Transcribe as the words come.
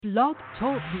Blog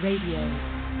Talk Radio.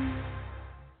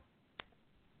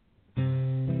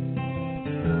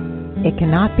 It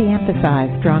cannot be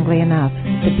emphasized strongly enough,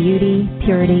 the beauty,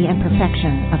 purity, and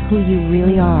perfection of who you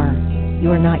really are.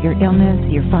 You are not your illness,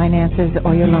 your finances,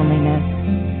 or your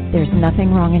loneliness. There's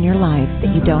nothing wrong in your life that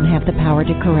you don't have the power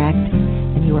to correct,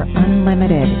 and you are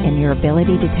unlimited in your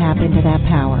ability to tap into that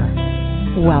power.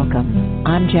 Welcome.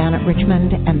 I'm Janet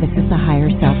Richmond, and this is the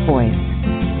Higher Self Voice.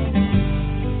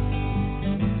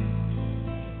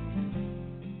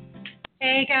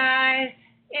 Hey guys,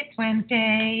 it's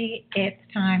Wednesday. It's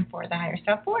time for the Higher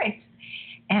Self Voice.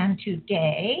 And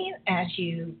today, as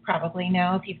you probably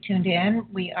know if you've tuned in,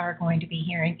 we are going to be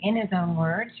hearing in his own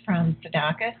words from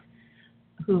Sedacus,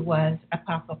 who was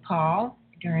Apostle Paul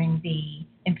during the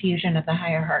infusion of the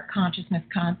higher heart consciousness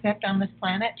concept on this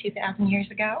planet 2,000 years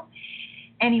ago.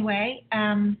 Anyway,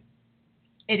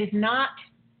 it is not.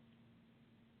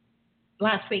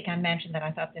 Last week I mentioned that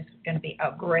I thought this was going to be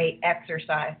a great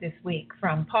exercise this week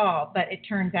from Paul, but it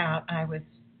turns out I was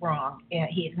wrong.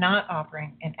 He is not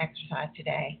offering an exercise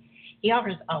today. He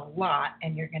offers a lot,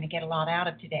 and you're going to get a lot out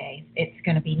of today. It's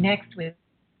going to be next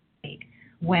week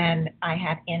when I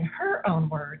have in her own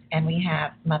words, and we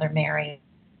have Mother Mary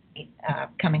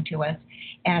coming to us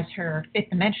as her fifth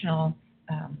dimensional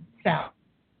self.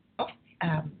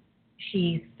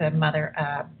 She's the mother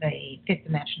of the fifth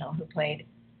dimensional who played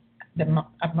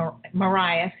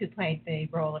Mariah, who played the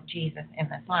role of Jesus in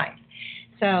this life.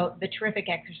 So the terrific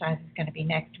exercise is going to be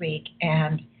next week,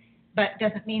 but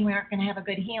doesn't mean we aren't going to have a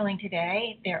good healing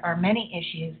today. There are many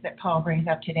issues that Paul brings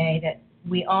up today that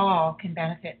we all can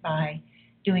benefit by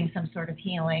doing some sort of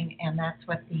healing, and that's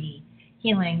what the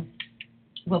healing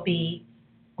will be,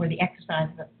 or the exercise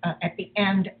at the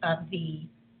end of the,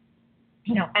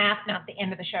 not the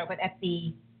end of the show, but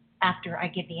after I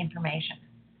give the information.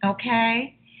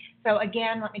 Okay? So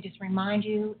again, let me just remind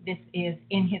you, this is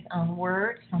in his own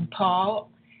words from Paul,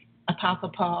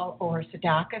 Apostle Paul, or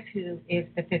Sedacus, who is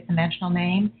the fifth dimensional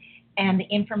name. And the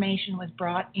information was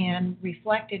brought in,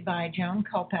 reflected by Joan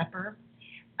Culpepper,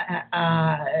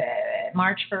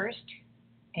 March 1st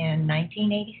in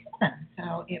 1987.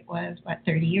 So it was,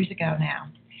 30 years ago now.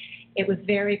 It was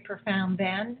very profound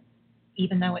then.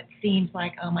 Even though it seems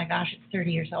like, oh my gosh, it's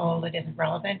 30 years old, it isn't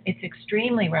relevant. It's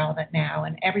extremely relevant now,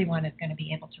 and everyone is going to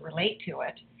be able to relate to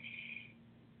it.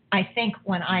 I think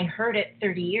when I heard it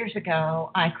 30 years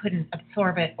ago, I couldn't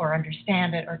absorb it or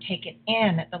understand it or take it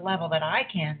in at the level that I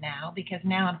can now, because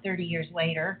now I'm 30 years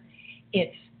later.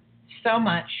 It's so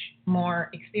much more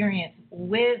experience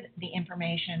with the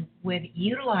information, with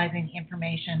utilizing the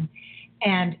information,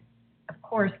 and of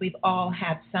course, we've all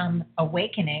had some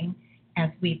awakening. As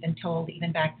we've been told,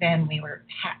 even back then, we were,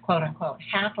 quote unquote,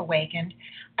 half awakened.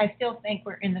 I still think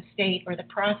we're in the state or the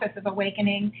process of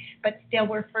awakening, but still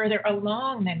we're further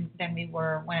along than we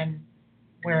were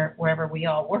wherever we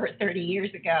all were 30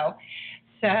 years ago.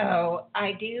 So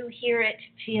I do hear it,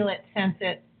 feel it, sense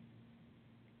it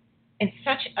in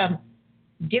such a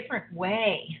different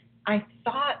way. I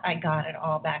thought I got it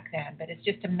all back then, but it's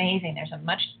just amazing. There's a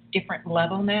much different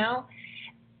level now,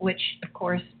 which of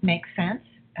course makes sense.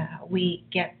 We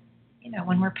get,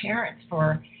 when we're parents,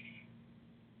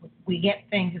 we get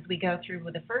things as we go through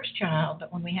with the first child,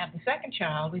 but when we have the second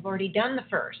child, we've already done the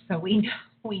first. So we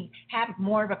have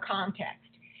more of a context,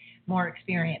 more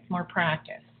experience, more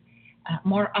practice,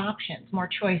 more options, more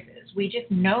choices. We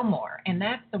just know more, and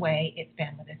that's the way it's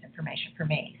been with this information for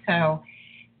me. So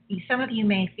some of you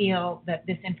may feel that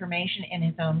this information in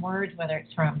his own words, whether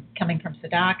it's coming from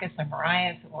Sedacus or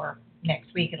Mariah, or next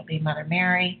week it'll be Mother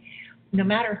Mary, no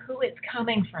matter who it's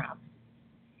coming from,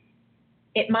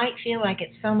 it might feel like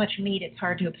it's so much meat it's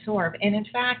hard to absorb. And in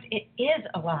fact, it is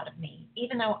a lot of meat.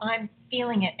 Even though I'm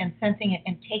feeling it and sensing it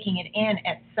and taking it in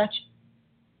at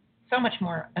so much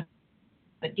more of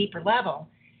a deeper level,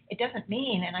 it doesn't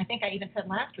mean, and I think I even said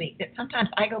last week, that sometimes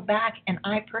I go back and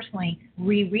I personally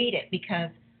reread it because,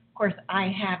 of course, I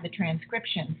have the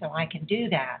transcription, so I can do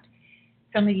that.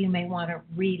 Some of you may want to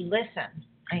re-listen.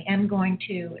 I am going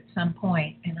to at some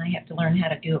point, and I have to learn how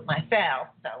to do it myself,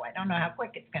 so I don't know how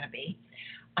quick it's going to be.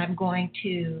 I'm going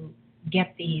to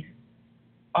get these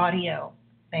audio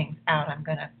things out. I'm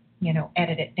going to,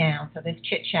 edit it down. So this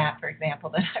chit-chat, for example,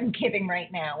 that I'm giving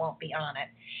right now won't be on it.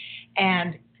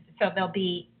 And so they'll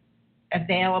be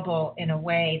available in a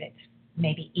way that's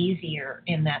maybe easier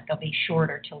in that they'll be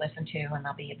shorter to listen to, and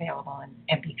they'll be available in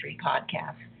MP3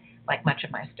 podcasts, like much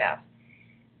of my stuff.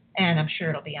 And I'm sure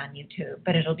it'll be on YouTube,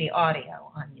 but it'll be audio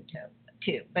on YouTube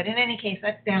too. But in any case,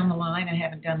 that's down the line. I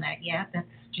haven't done that yet. That's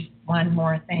just one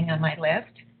more thing on my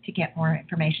list to get more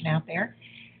information out there.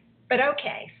 But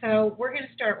okay, so we're going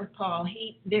to start with Paul.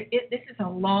 This is a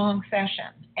long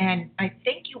session, and I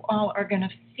think you all are going to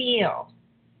feel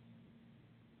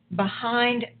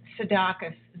behind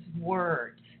Sedacus'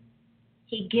 words.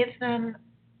 He gives them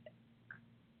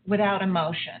without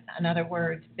emotion. In other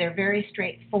words, they're very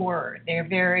straightforward. They're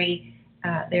very,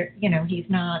 he's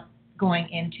not going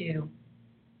into,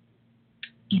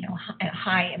 a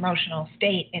high emotional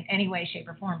state in any way, shape,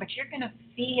 or form. But you're going to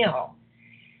feel,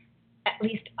 at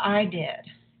least I did,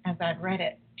 as I've read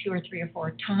it 2 or 3 or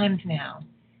 4 times now,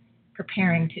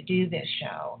 preparing to do this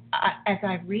show. As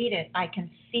I read it, I can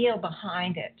feel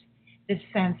behind it this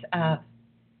sense of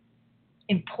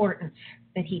importance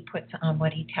that he puts on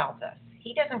what he tells us.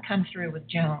 He doesn't come through with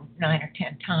Joan 9 or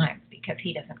 10 times because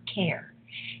he doesn't care.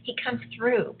 He comes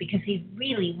through because he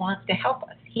really wants to help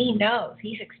us. He knows,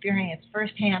 he's experienced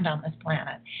firsthand on this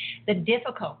planet the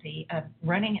difficulty of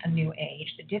running a new age,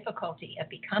 the difficulty of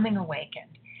becoming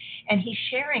awakened. And he's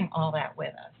sharing all that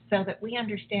with us so that we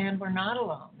understand we're not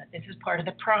alone, that this is part of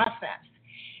the process.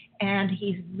 And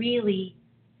he's really,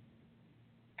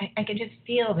 I can just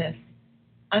feel this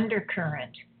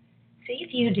undercurrent. See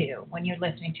if you do when you're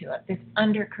listening to it, this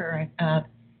undercurrent of,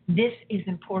 this is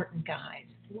important, guys.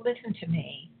 Listen to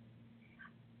me.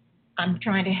 I'm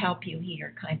trying to help you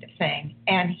here kind of thing.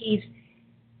 And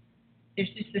there's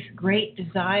just this great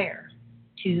desire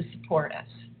to support us.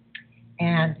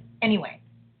 And anyway,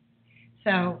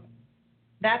 so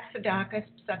that's Sedacus.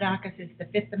 Sedacus is the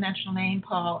 5th dimensional name.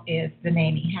 Paul is the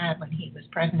name he had when he was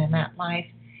present in that life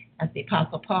as the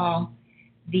Apostle Paul.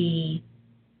 The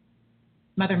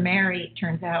Mother Mary, it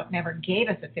turns out, never gave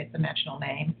us a 5th dimensional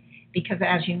name because,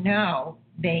 as you know,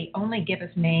 they only give us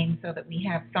names so that we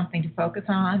have something to focus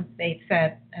on. They've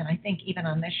said, and I think even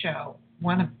on this show,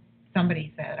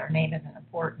 somebody said our name isn't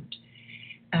important.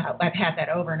 I've had that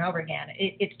over and over again.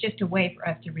 It's just a way for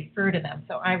us to refer to them.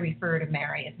 So I refer to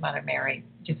Mary as Mother Mary,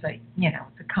 just like, it's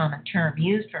a common term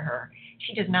used for her.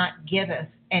 She does not give us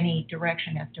any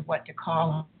direction as to what to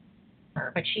call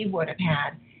her, but she would have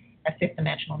had a 5th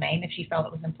dimensional name. If she felt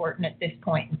it was important at this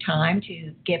point in time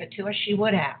to give it to us, she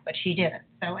would have, but she didn't.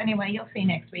 So anyway, you'll see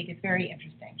next week. It's very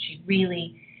interesting. She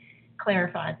really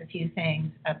clarifies a few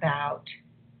things about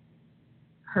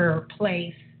her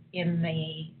place in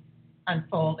the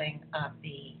unfolding of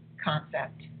the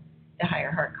concept, the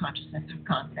higher heart consciousness of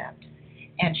concept.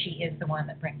 And she is the one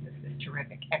that brings us this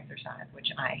terrific exercise, which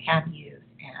I have used,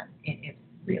 and it is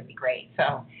really great.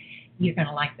 So you're going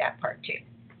to like that part too.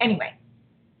 Anyway,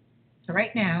 so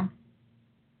right now,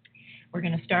 we're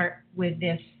going to start with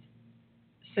this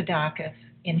Sedacus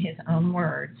in his own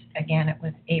words. Again, it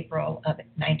was April of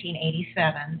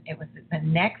 1987. It was the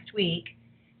next week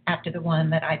after the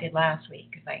one that I did last week,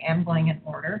 because I am going in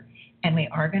order, and we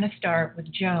are going to start with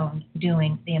Joan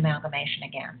doing the amalgamation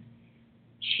again.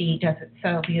 She does it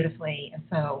so beautifully and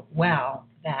so well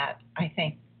that I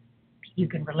think you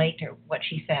can relate to what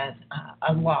she says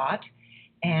a lot.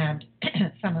 And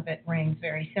some of it rings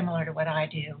very similar to what I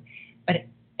do. But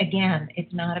again,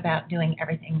 it's not about doing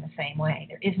everything the same way.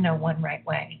 There is no one right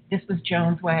way. This was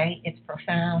Joan's way. It's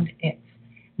profound. It's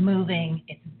moving.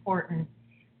 It's important.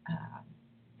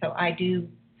 So I do,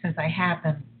 since I have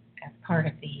them as part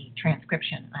of the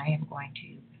transcription, I am going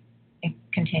to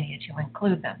continue to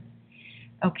include them.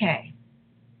 Okay.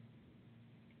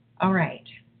 All right.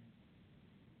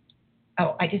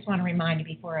 Oh, I just want to remind you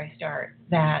before I start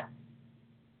that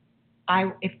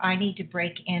if I need to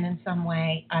break in some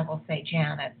way, I will say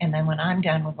Janet. And then when I'm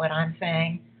done with what I'm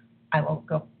saying, I will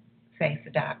go say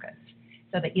Sedacus,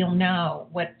 so that you'll know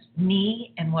what's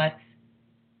me and what's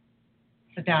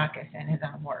Sedacus in his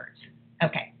own words.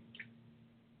 Okay.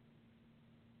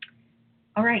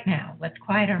 All right, now, let's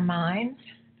quiet our minds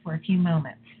for a few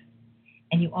moments.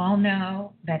 And you all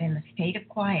know that in the state of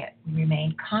quiet, we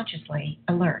remain consciously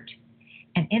alert.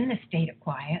 And in this state of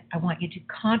quiet, I want you to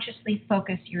consciously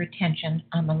focus your attention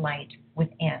on the light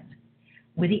within,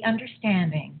 with the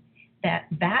understanding that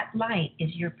that light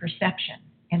is your perception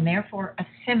and therefore a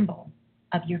symbol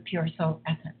of your pure soul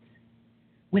essence.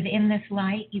 Within this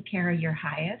light, you carry your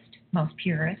highest, most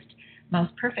purest,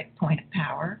 most perfect point of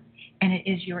power, and it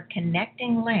is your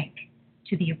connecting link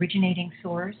to the originating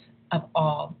source of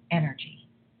all energy.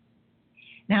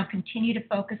 Now continue to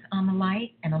focus on the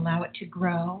light and allow it to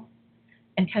grow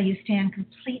until you stand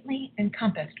completely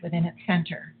encompassed within its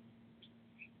center.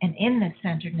 And in this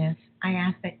centeredness, I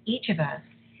ask that each of us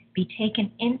be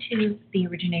taken into the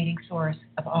originating source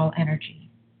of all energy.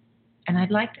 And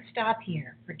I'd like to stop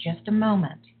here for just a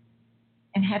moment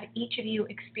and have each of you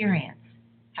experience,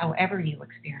 however you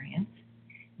experience,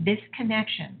 this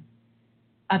connection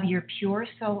of your pure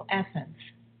soul essence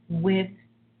with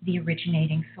the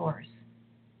originating source.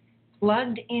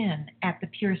 Plugged in at the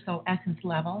pure soul essence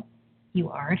level, you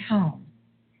are at home,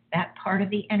 that part of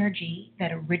the energy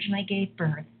that originally gave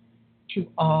birth to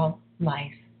all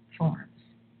life forms.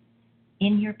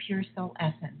 In your pure soul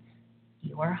essence,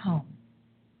 you are home.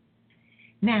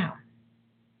 Now,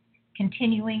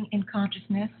 continuing in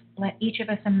consciousness, let each of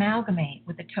us amalgamate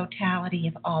with the totality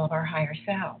of all of our higher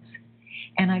selves.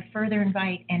 And I further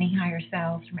invite any higher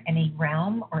selves from any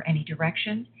realm or any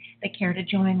direction that care to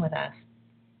join with us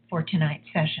for tonight's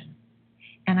session.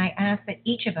 And I ask that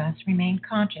each of us remain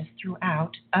conscious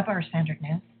throughout of our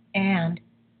centeredness and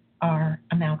our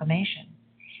amalgamation,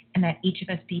 and that each of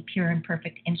us be pure and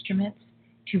perfect instruments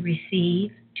to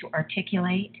receive, to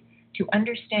articulate, to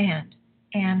understand,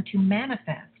 and to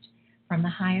manifest from the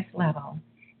highest level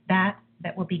that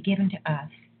will be given to us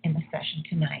in the session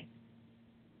tonight.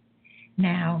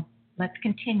 Now, let's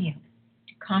continue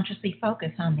to consciously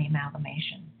focus on the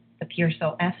amalgamation, the pure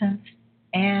soul essence,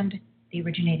 and the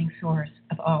originating source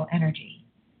of all energy.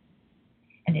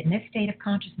 And in this state of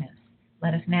consciousness,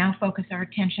 let us now focus our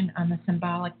attention on the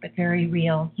symbolic but very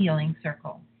real healing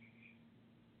circle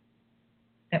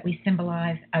that we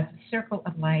symbolize as a circle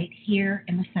of light here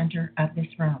in the center of this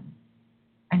room.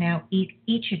 I now ask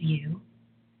each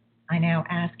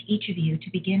of you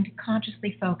to begin to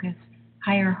consciously focus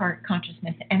higher heart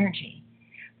consciousness energy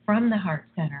from the heart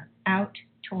center out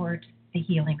towards the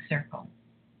healing circle.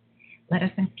 Let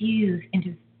us infuse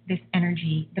into this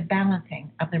energy the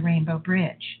balancing of the rainbow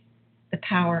bridge, the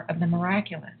power of the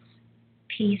miraculous,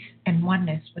 peace and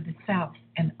oneness with the self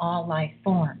and all life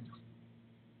forms,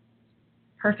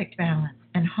 perfect balance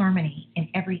and harmony in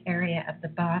every area of the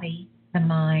body, the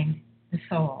mind, the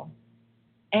soul,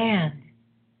 and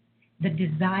the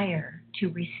desire to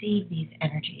receive these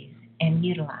energies and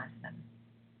utilize them.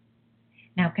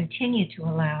 Now continue to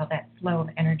allow that flow of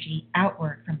energy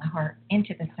outward from the heart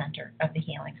into the center of the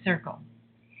healing circle.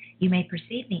 You may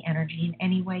perceive the energy in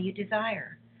any way you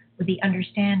desire, with the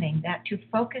understanding that to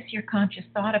focus your conscious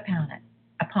thought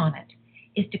upon it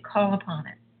is to call upon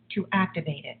it, to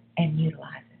activate it, and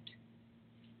utilize it.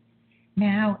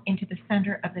 Now, into the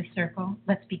center of the circle,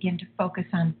 let's begin to focus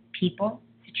on people,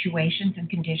 situations, and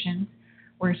conditions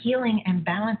where healing and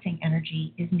balancing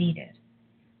energy is needed.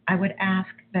 I would ask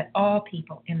that all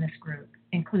people in this group,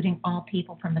 including all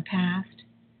people from the past,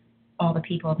 all the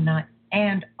people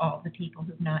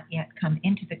who've not yet come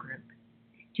into the group,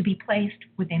 to be placed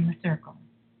within the circle.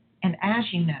 And as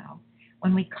you know,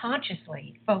 when we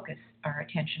consciously focus our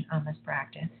attention on this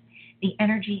practice, the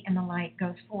energy and the light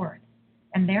goes forth.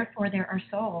 And therefore there are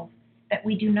souls that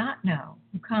we do not know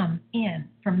who come in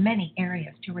from many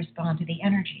areas to respond to the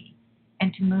energy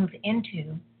and to move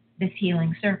into this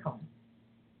healing circle.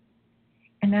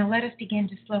 And now let us begin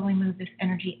to slowly move this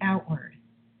energy outward,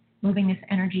 moving this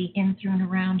energy in through and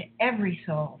around every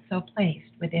soul so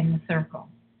placed within the circle,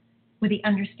 with the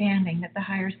understanding that the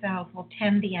higher selves will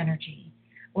tend the energy,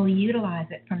 will utilize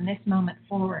it from this moment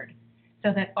forward,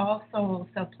 so that all souls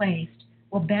so placed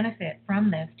will benefit from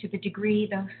this to the degree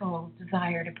those souls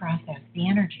desire to process the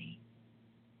energy.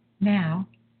 Now,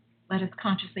 let us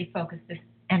consciously focus this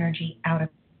energy out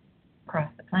across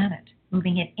the planet,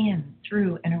 moving it in,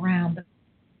 through, and around the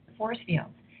force fields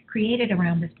created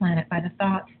around this planet by the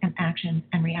thoughts and actions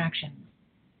and reactions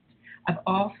of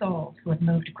all souls who have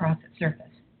moved across its surface,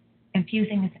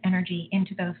 infusing this energy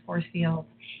into those force fields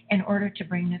in order to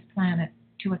bring this planet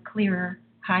to a clearer,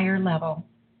 higher level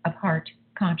of heart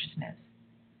consciousness,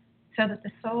 so that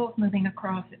the souls moving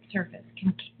across its surface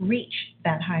can reach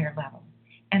that higher level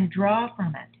and draw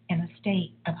from it in a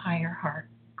state of higher heart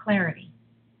clarity.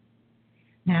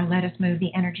 Now let us move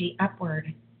the energy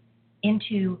upward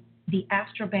into the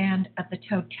astral band of the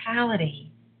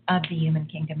totality of the human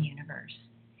kingdom universe,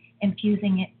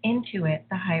 infusing it into it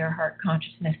the higher heart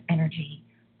consciousness energy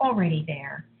already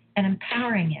there and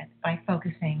empowering it by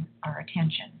focusing our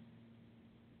attention.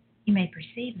 You may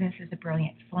perceive this as a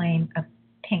brilliant flame of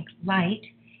pink light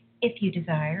if you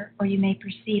desire, or you may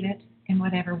perceive it in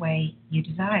whatever way you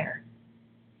desire.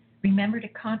 Remember to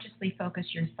consciously focus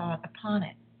your thought upon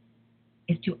it,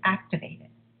 is to activate it.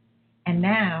 And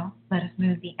now, let us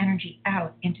move the energy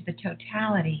out into the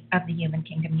totality of the human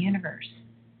kingdom universe,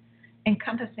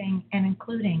 encompassing and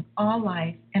including all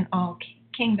life and all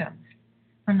kingdoms,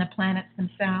 from the planets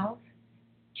themselves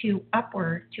to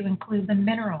upward to include the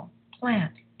mineral,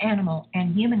 plant, animal,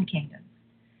 and human kingdoms,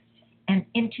 and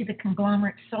into the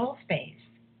conglomerate soul space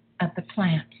of the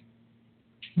plant,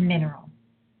 mineral,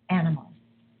 animal,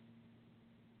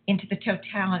 into the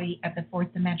totality of the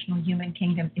fourth dimensional human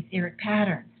kingdom etheric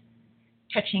patterns,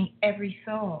 touching every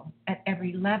soul at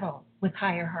every level with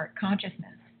higher heart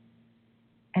consciousness,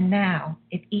 And now,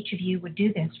 if each of you would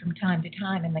do this from time to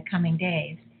time in the coming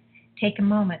days, take a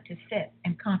moment to sit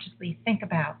and consciously think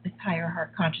about this higher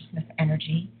heart consciousness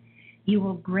energy, you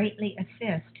will greatly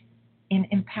assist in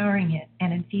empowering it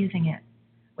and infusing it,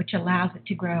 which allows it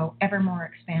to grow ever more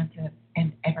expansive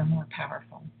and ever more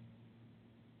powerful.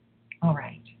 All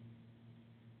right.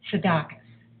 Sedacus.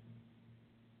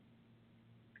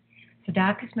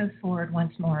 Sedacus moves forward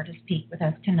once more to speak with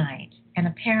us tonight, and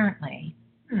apparently,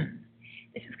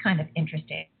 this is kind of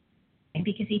interesting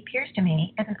because he appears to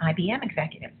me as an IBM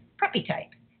executive, preppy type,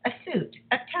 a suit,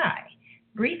 a tie,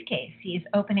 briefcase. He is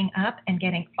opening up and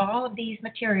getting all of these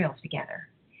materials together.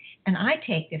 And I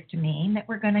take this to mean that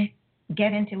we're going to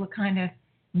get into a kind of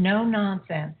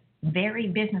no-nonsense, very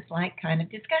businesslike kind of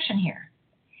discussion here.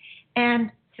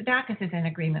 And Sedacus is in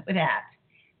agreement with that.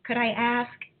 Could I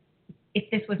ask if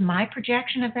this was my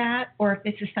projection of that or if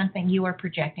this is something you are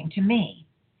projecting to me?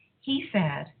 He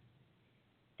said,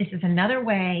 this is another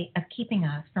way of keeping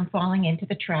us from falling into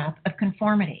the trap of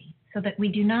conformity so that we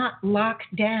do not lock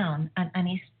down on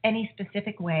any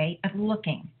specific way of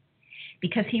looking.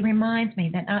 Because he reminds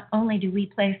me that not only do we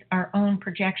place our own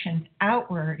projections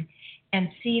outward and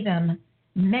see them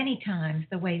many times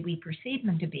the way we perceive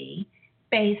them to be,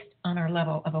 based on our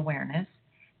level of awareness,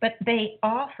 but they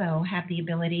also have the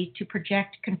ability to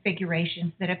project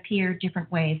configurations that appear different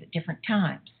ways at different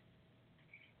times.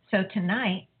 So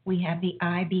tonight, we have the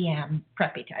IBM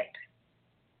preppy type.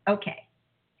 Okay.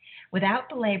 Without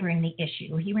belaboring the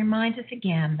issue, he reminds us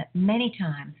again that many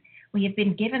times we have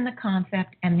been given the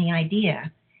concept and the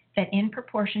idea that in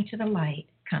proportion to the light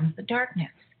comes the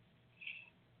darkness.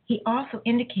 He also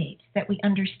indicates that we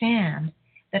understand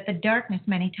that the darkness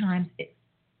many times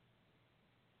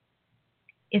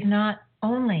is not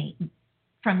only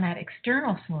from that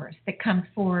external source that comes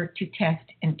forward to test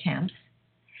and tempt,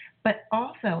 but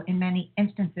also in many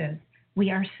instances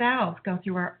we ourselves go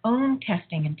through our own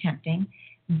testing and tempting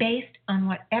based on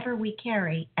whatever we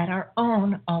carry at our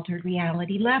own altered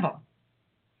reality level.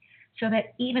 So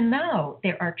that even though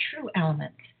there are true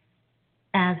elements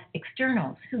as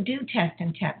externals who do test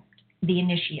and tempt the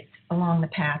initiates along the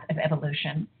path of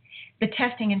evolution, the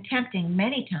testing and tempting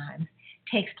many times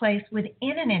takes place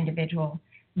within an individual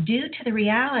due to the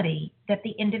reality that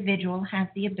the individual has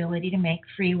the ability to make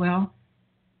free will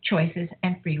choices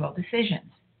and free will decisions.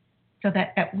 So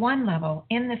that at one level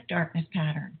in this darkness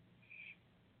pattern,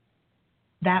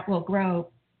 that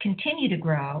will continue to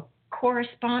grow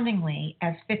correspondingly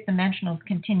as fifth dimensionals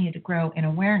continue to grow in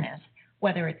awareness,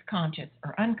 whether it's conscious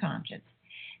or unconscious.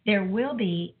 There will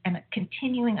be a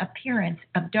continuing appearance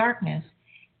of darkness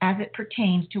as it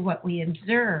pertains to what we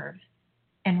observe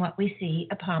and what we see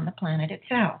upon the planet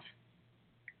itself.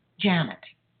 Janet.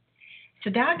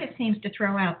 Sedacus seems to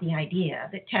throw out the idea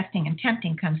that testing and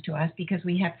tempting comes to us because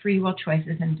we have free will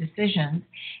choices and decisions,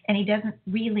 and he doesn't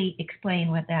really explain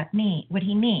what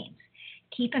he means.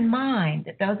 Keep in mind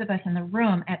that those of us in the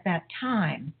room at that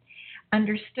time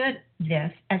understood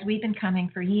this as we've been coming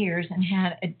for years and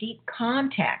had a deep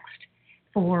context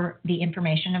for the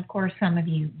information. Of course, some of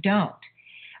you don't.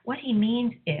 What he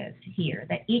means is here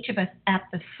that each of us at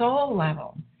the soul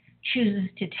level chooses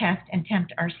to test and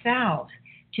tempt ourselves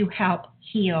to help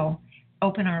heal,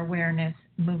 open our awareness,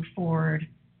 move forward,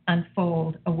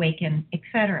 unfold, awaken,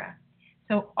 etc.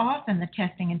 So often the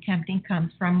testing and tempting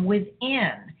comes from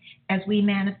within as we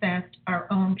manifest our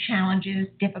own challenges,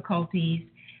 difficulties,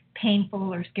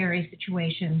 painful or scary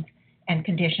situations and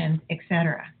conditions,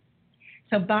 etc.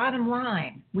 So bottom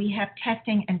line, we have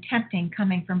testing and tempting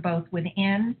coming from both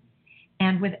within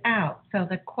and without. So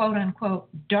the quote-unquote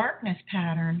darkness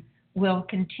pattern will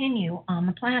continue on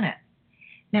the planet.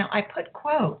 Now, I put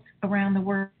quotes around the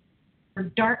word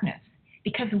darkness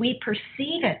because we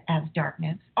perceive it as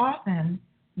darkness often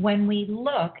when we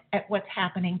look at what's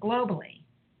happening globally.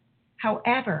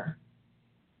 However,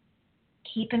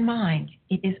 keep in mind,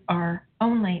 it is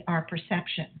only our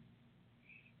perception.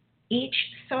 Each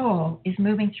soul is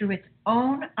moving through its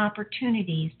own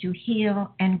opportunities to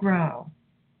heal and grow.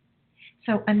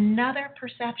 So another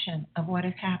perception of what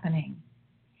is happening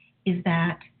is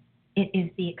that it is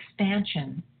the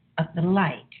expansion of the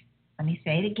light. Let me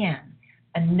say it again.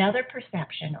 Another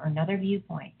perception or another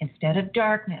viewpoint, instead of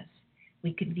darkness,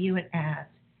 we could view it as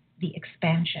the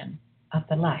expansion of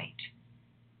the light.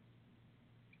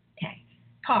 Okay,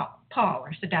 Paul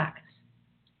or Sedacus.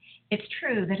 It's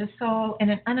true that a soul in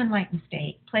an unenlightened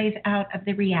state plays out of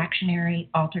the reactionary,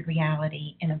 altered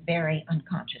reality in a very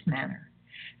unconscious manner.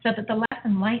 So that the less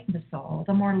enlightened the soul,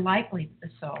 the more likely that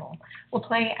the soul will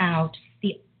play out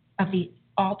the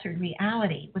altered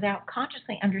reality without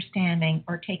consciously understanding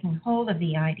or taking hold of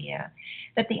the idea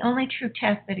that the only true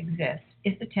test that exists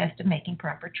is the test of making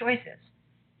proper choices,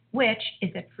 which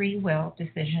is a free will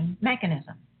decision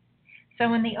mechanism.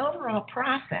 So in the overall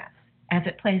process, as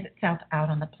it plays itself out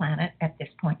on the planet at this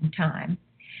point in time,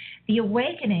 the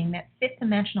awakening that fifth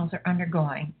dimensionals are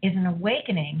undergoing is an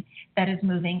awakening that is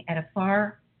moving at a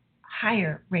far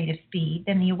higher rate of speed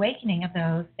than the awakening of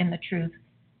those in the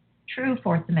true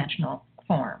fourth dimensional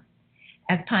form.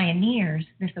 As pioneers,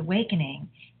 this awakening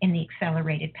in the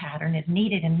accelerated pattern is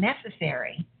needed and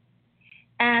necessary.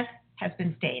 As has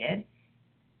been stated,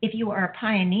 if you are a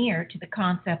pioneer to the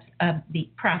concepts of the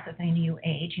process in the new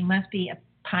age, you must be a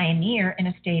pioneer in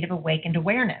a state of awakened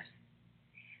awareness.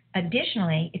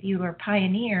 Additionally, if you are a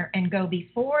pioneer and go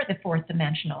before the fourth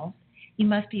dimensionals, you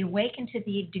must be awakened to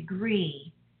the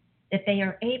degree that they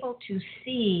are able to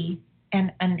see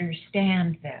and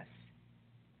understand this.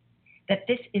 That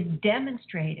this is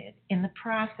demonstrated in the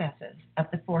processes of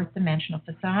the fourth dimensional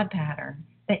facade pattern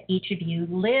that each of you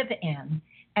live in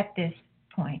at this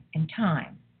point in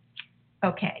time.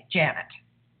 Okay, Janet,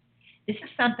 this is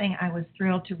something I was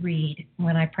thrilled to read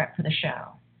when I prepped for the show.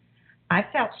 I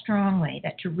felt strongly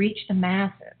that to reach the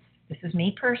masses, this is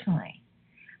me personally,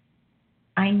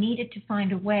 I needed to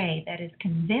find a way that is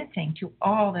convincing to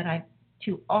all that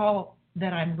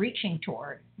I'm reaching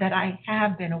toward that I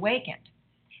have been awakened.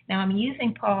 Now, I'm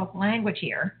using Paul's language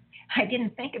here. I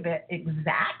didn't think of it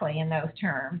exactly in those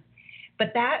terms,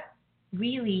 but that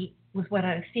really was what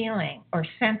I was feeling or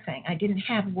sensing. I didn't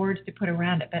have words to put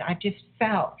around it, but I just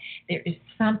felt there is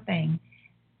something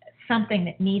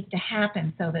that needs to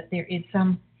happen so that there is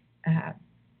some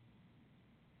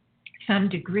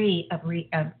degree of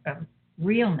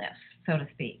realness, so to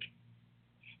speak.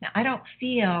 Now, I don't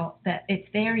feel that it's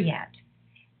there yet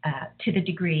to the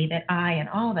degree that I and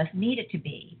all of us need it to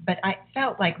be, but I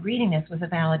felt like reading this was a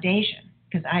validation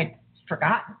because I'd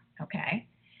forgotten, okay?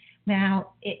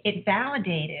 Now, it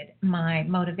validated my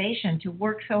motivation to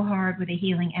work so hard with the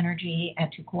healing energy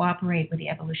and to cooperate with the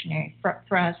evolutionary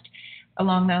thrust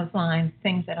along those lines,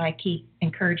 things that I keep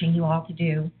encouraging you all to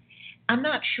do. I'm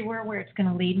not sure where it's going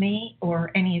to lead me or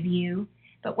any of you,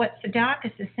 but what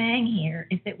Sedacus is saying here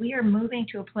is that we are moving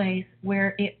to a place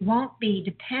where it won't be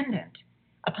dependent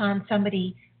upon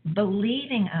somebody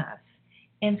believing us.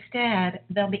 Instead,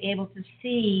 they'll be able to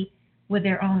see with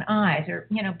their own eyes, or,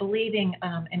 believing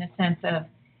in a sense of,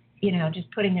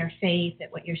 just putting their faith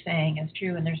that what you're saying is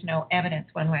true and there's no evidence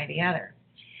one way or the other.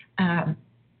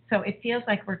 So it feels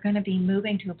like we're going to be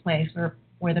moving to a place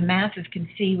where the masses can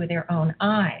see with their own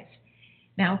eyes.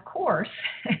 Now, of course,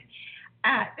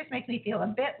 this makes me feel a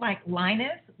bit like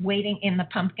Linus waiting in the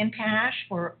pumpkin patch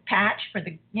for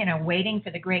the, waiting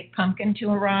for the great pumpkin to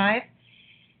arrive,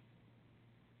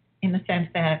 in the sense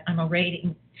that I'm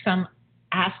awaiting some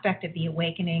aspect of the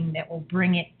awakening that will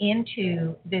bring it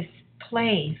into this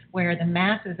place where the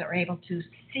masses are able to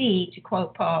see, to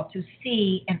quote Paul, to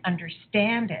see and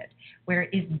understand it, where it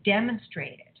is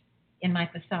demonstrated in my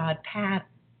facade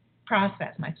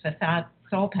process, my facade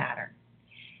soul pattern.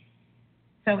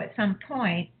 So at some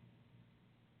point,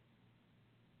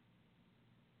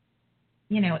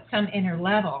 at some inner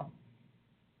level,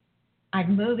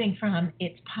 I'm moving from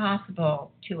it's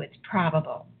possible to it's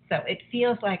probable. So it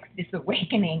feels like this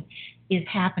awakening is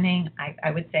happening.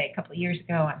 I would say a couple of years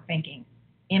ago, I'm thinking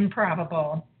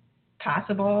improbable,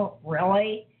 possible,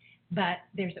 really? But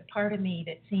there's a part of me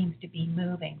that seems to be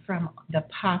moving from the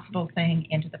possible thing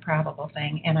into the probable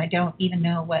thing, and I don't even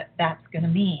know what that's going to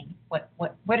mean.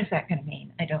 What is that going to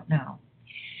mean? I don't know.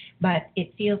 But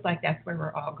it feels like that's where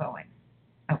we're all going.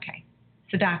 Okay,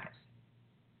 Sedacus.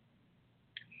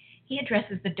 He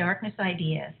addresses the darkness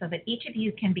idea so that each of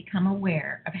you can become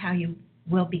aware of how you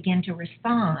will begin to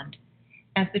respond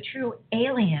as the true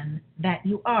alien that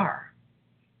you are,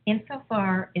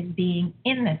 insofar as being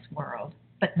in this world,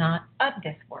 but not of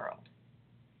this world.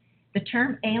 The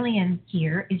term alien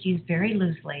here is used very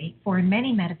loosely, for in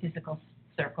many metaphysical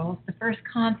circles, the first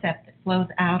concept that flows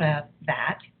out of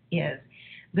that is,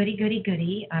 goody, goody,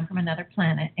 goody, I'm from another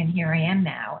planet, and here I am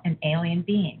now, an alien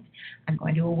being. I'm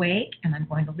going to awake, and I'm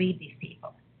going to lead these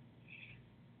people.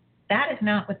 That is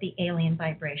not what the alien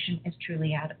vibration is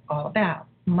truly all about.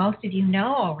 Most of you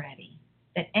know already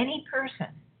that any person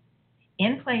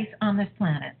in place on this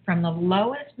planet, from the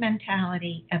lowest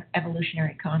mentality of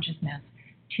evolutionary consciousness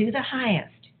to the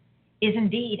highest, is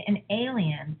indeed an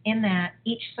alien in that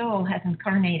each soul has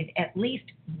incarnated at least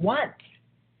once,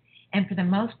 and for the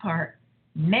most part,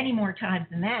 many more times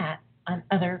than that, on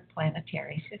other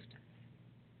planetary systems.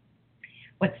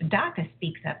 What Sedacus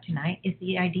speaks of tonight is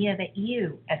the idea that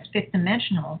you, as fifth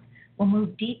dimensionals, will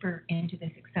move deeper into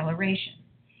this acceleration.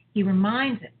 He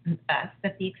reminds us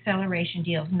that the acceleration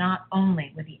deals not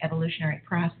only with the evolutionary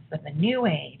process of the new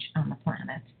age on the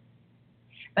planet,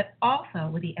 but also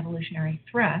with the evolutionary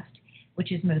thrust,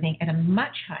 which is moving at a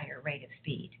much higher rate of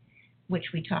speed, which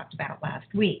we talked about last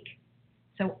week.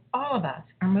 So all of us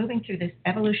are moving through this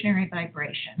evolutionary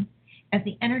vibration as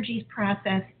the energies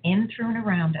process in, through, and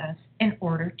around us in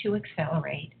order to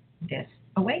accelerate this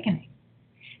awakening.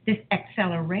 This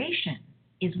acceleration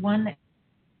is one that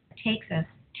takes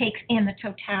in the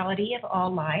totality of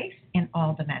all life in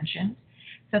all dimensions,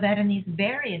 so that in these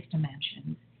various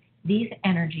dimensions, these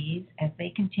energies, as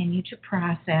they continue to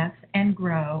process and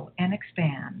grow and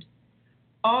expand,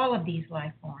 all of these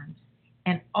life forms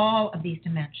and all of these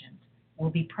dimensions will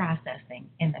be processing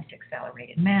in this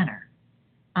accelerated manner.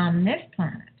 On this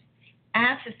planet,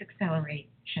 as this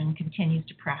acceleration continues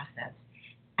to process,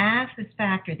 as this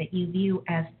factor that you view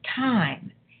as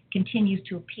time continues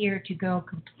to appear to go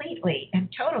completely and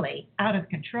totally out of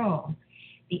control,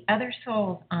 the other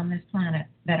souls on this planet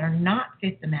that are not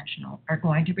fifth dimensional are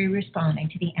going to be responding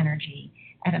to the energy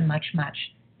at a much, much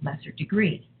lesser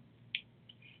degree.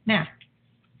 Now,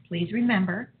 please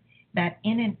remember that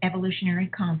in an evolutionary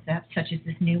concept such as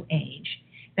this new age,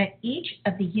 that each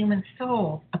of the human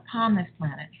souls upon this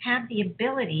planet have the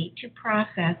ability to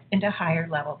process into higher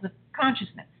levels of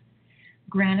consciousness.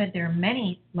 Granted, there are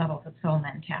many levels of soul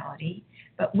mentality,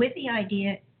 but with the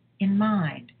idea in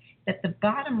mind that the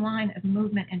bottom line of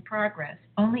movement and progress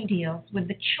only deals with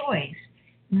the choice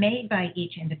made by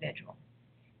each individual.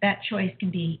 That choice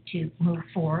can be to move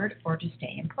forward or to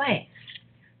stay in place.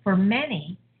 For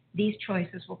many, these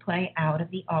choices will play out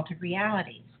of the altered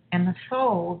realities, and the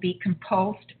soul will be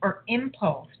compulsed or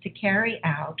impulsed to carry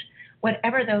out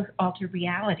whatever those altered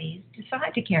realities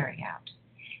decide to carry out,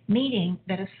 meaning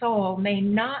that a soul may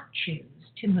not choose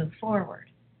to move forward.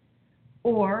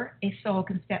 Or a soul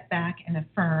can step back and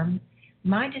affirm,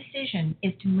 my decision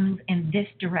is to move in this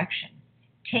direction,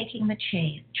 taking the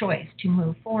choice to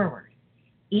move forward.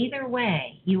 Either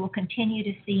way, you will continue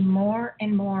to see more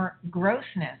and more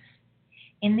grossness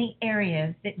in the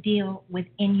areas that deal with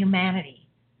inhumanity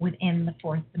within the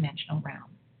fourth dimensional realm.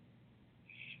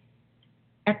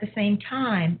 At the same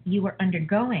time, you are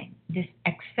undergoing this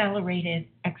accelerated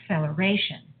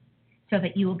acceleration so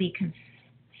that you will be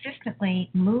consistently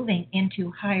moving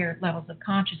into higher levels of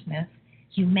consciousness,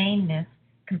 humaneness,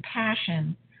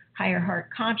 compassion, higher heart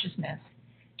consciousness,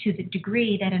 to the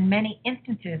degree that in many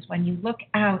instances when you look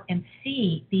out and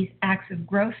see these acts of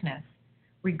grossness,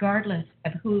 regardless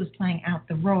of who is playing out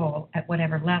the role at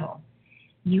whatever level,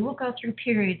 you will go through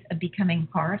periods of becoming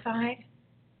horrified,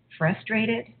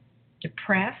 frustrated,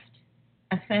 depressed,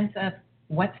 a sense of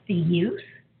what's the use?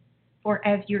 For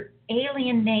as your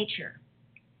alien nature,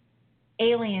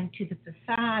 alien to the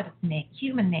facade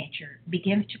human nature,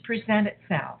 begins to present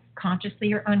itself,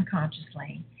 consciously or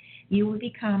unconsciously, you will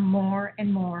become more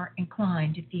and more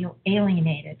inclined to feel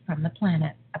alienated from the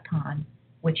planet upon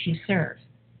which you serve.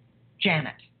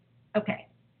 Janet. Okay.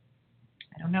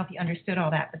 I don't know if you understood all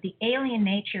that, but the alien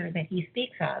nature that he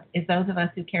speaks of is those of us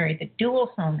who carry the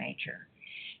dual soul nature.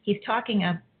 He's talking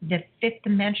of the fifth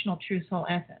dimensional true soul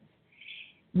essence.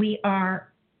 We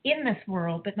are in this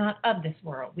world, but not of this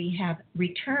world. We have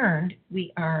returned.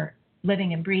 We are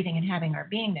living and breathing and having our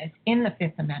beingness in the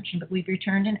fifth dimension, but we've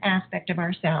returned an aspect of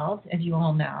ourselves, as you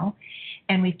all know,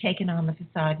 and we've taken on the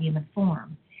facade human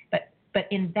form. But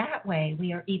in that way,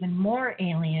 we are even more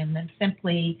alien than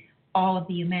simply all of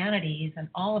the humanities, and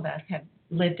all of us have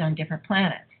lived on different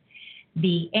planets.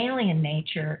 The alien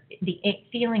nature, the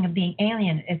feeling of being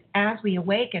alien, is as we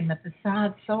awaken, the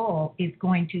facade soul is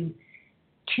going to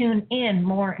tune in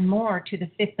more and more to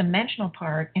the fifth dimensional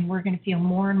part, and we're going to feel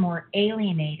more and more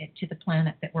alienated to the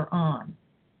planet that we're on.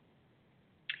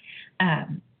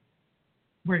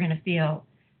 We're going to feel,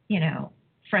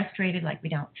 frustrated, like we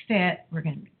don't fit. We're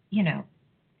going to,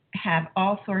 have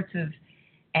all sorts of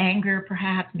anger,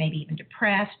 perhaps, maybe even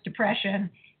depression,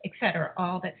 etc.,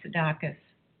 all that Sedacus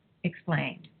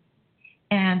explained.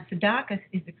 And Sedacus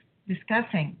is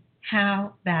discussing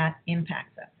how that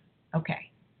impacts us. Okay,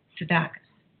 Sedacus.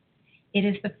 It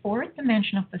is the fourth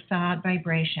dimensional facade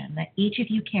vibration that each of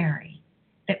you carry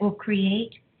that will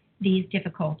create these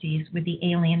difficulties with the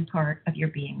alien part of your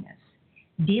beingness,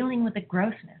 dealing with the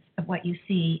grossness of what you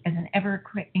see as an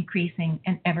ever-increasing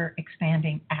and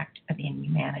ever-expanding act of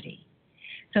inhumanity.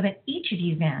 So that each of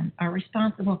you then are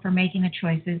responsible for making the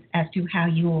choices as to how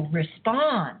you will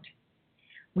respond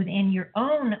within your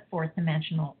own fourth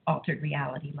dimensional altered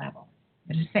reality level.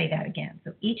 I'll just say that again.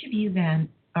 So each of you then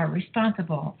are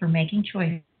responsible for making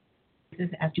choices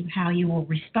as to how you will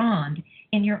respond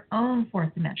in your own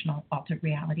fourth dimensional altered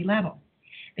reality level.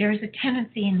 There is a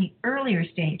tendency in the earlier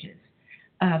stages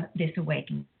of this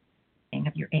awakening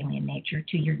of your alien nature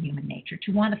to your human nature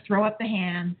to want to throw up the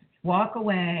hands, walk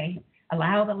away,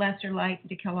 allow the lesser lights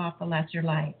to kill off the lesser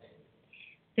lights.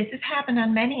 This has happened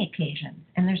on many occasions,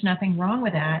 and there's nothing wrong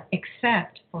with that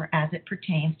except for as it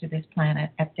pertains to this planet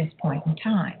at this point in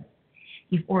time.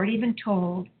 You've already been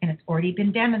told, and it's already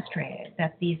been demonstrated,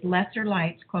 that these lesser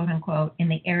lights, quote unquote, in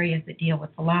the areas that deal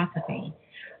with philosophy,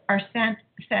 are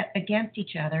set against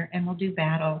each other and will do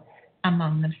battle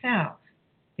among themselves.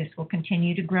 This will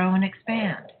continue to grow and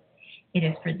expand. It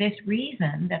is for this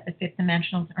reason that the fifth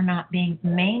dimensionals are not being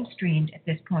mainstreamed at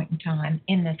this point in time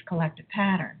in this collective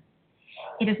pattern.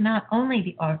 It is not only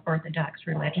the orthodox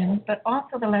religions, but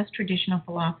also the less traditional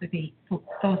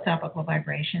philosophical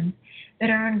vibrations that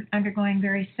are undergoing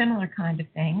very similar kind of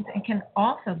things and can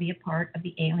also be a part of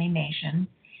the alienation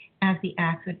as the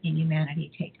acts of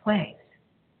inhumanity take place.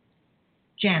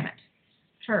 Janet,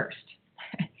 first,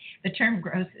 the term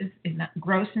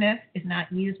grossness is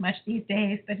not used much these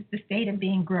days, but it's the state of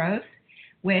being gross,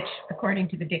 which, according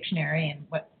to the dictionary and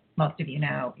what most of you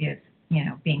know, is,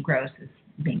 being gross is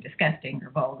being disgusting or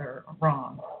vulgar or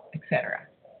wrong, etc.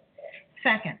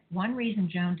 Second, one reason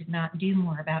Joan did not do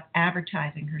more about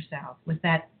advertising herself was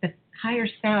that the higher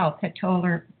self had told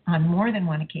her on more than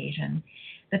one occasion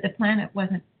that the planet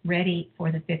wasn't ready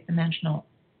for the fifth dimensional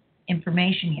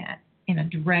information yet in a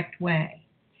direct way.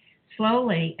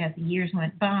 Slowly, as the years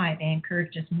went by, they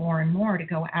encouraged us more and more to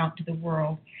go out to the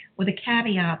world with a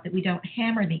caveat that we don't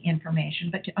hammer the information,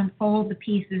 but to unfold the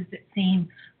pieces that seem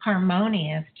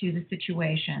harmonious to the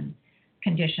situation,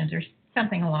 conditions, or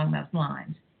something along those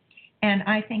lines. And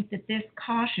I think that this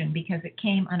caution, because it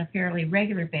came on a fairly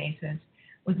regular basis,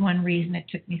 was one reason it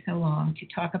took me so long to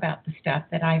talk about the stuff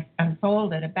that I've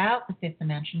unfolded about the fifth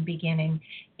dimension beginning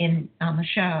on the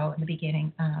show in the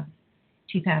beginning of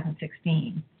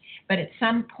 2016. But at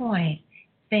some point,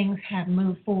 things have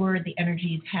moved forward, the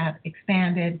energies have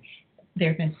expanded, there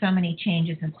have been so many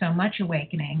changes and so much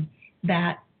awakening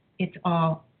that it's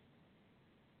all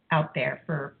out there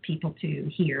for people to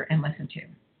hear and listen to.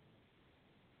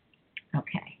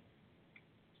 Okay.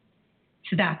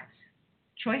 Sedacus.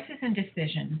 Choices and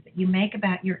decisions that you make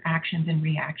about your actions and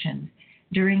reactions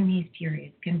during these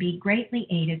periods can be greatly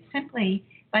aided simply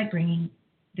by bringing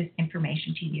this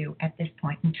information to you at this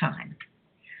point in time.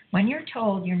 When you're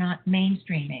told you're not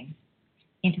mainstreaming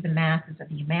into the masses of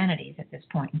the humanities at this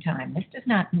point in time, this does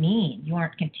not mean you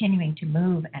aren't continuing to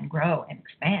move and grow and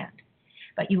expand,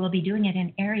 but you will be doing it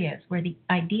in areas where the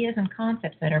ideas and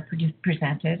concepts that are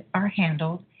presented are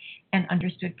handled and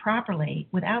understood properly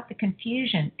without the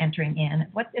confusion entering in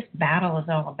what this battle is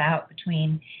all about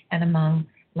between and among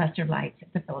lesser lights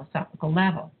at the philosophical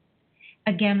level.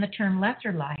 Again, the term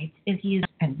lesser lights is used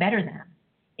and better than.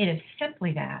 It is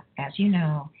simply that, as you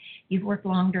know, you've worked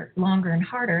longer and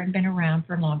harder and been around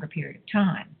for a longer period of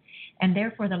time. And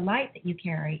therefore, the light that you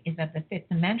carry is of the fifth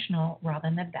dimensional rather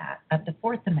than that of the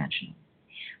fourth dimensional.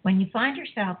 When you find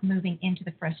yourself moving into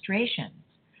the frustrations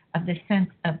of this sense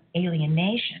of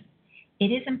alienation, it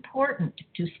is important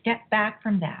to step back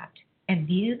from that and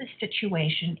view the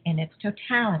situation in its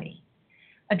totality,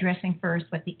 addressing first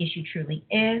what the issue truly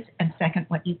is, and second,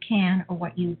 what you can or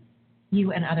what you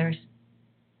and others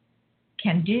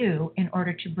can do in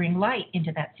order to bring light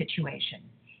into that situation,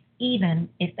 even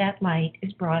if that light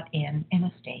is brought in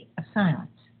a state of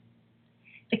silence.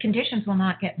 The conditions will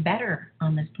not get better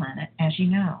on this planet, as you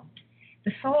know.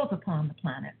 The souls upon the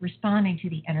planet, responding to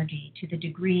the energy to the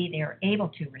degree they are able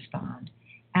to respond,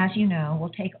 as you know, will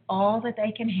take all that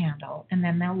they can handle, and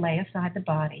then they'll lay aside the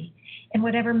body in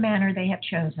whatever manner they have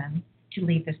chosen to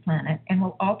leave this planet, and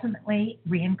will ultimately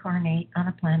reincarnate on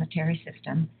a planetary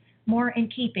system more in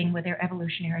keeping with their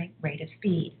evolutionary rate of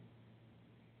speed.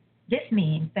 This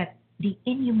means that the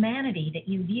inhumanity that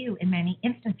you view in many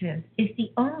instances is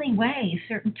the only way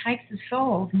certain types of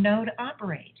souls know to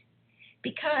operate,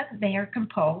 because they are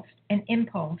compulsed and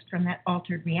impulsed from that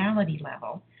altered reality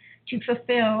level to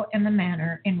fulfill in the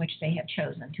manner in which they have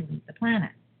chosen to leave the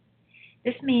planet.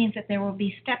 This means that there will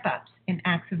be step-ups in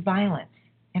acts of violence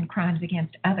and crimes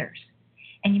against others.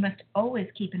 And you must always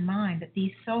keep in mind that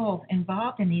these souls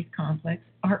involved in these conflicts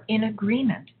are in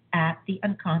agreement at the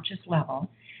unconscious level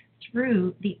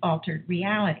through the altered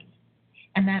reality.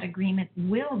 And that agreement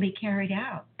will be carried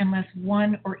out unless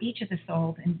one or each of the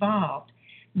souls involved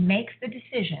makes the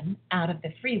decision out of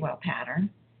the free will pattern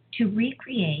to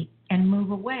recreate and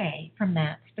move away from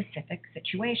that specific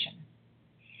situation.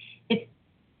 It's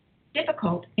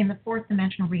difficult in the fourth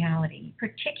dimensional reality,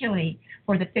 particularly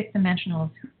for the fifth dimensionals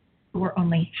who are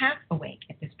only half awake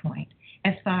at this point,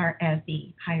 as far as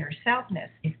the higher selfness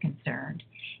is concerned.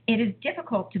 It is difficult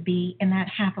difficult to be in that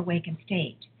half-awakened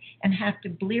state and have to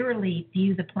blearily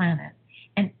view the planet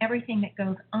and everything that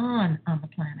goes on the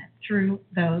planet through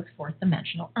those fourth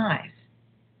dimensional eyes.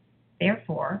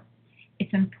 Therefore,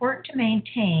 it's important to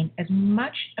maintain as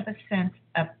much of a sense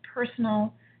of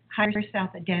personal higher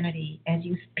self-identity as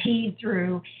you speed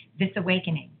through this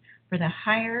awakening. For the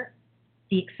higher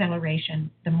the acceleration,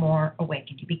 the more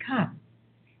awakened you become.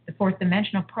 The fourth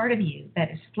dimensional part of you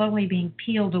that is slowly being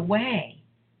peeled away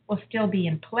will still be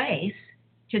in place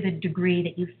to the degree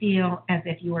that you feel as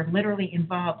if you are literally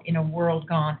involved in a world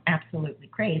gone absolutely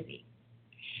crazy.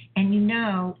 And you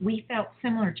know, we felt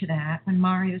similar to that when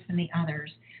Marius and the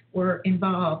others were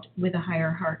involved with a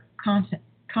higher heart consciousness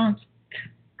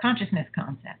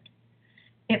concept.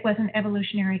 It was an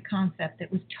evolutionary concept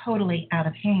that was totally out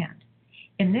of hand.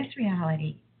 In this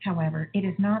reality, however, it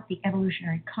is not the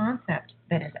evolutionary concept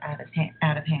that is out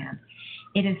of hand.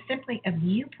 It is simply a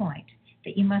viewpoint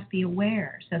that you must be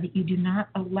aware so that you do not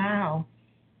allow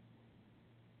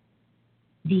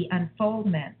the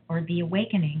unfoldment or the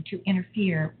awakening to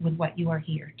interfere with what you are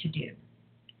here to do.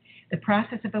 The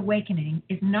process of awakening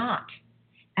is not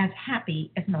as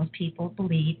happy as most people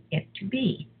believe it to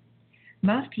be.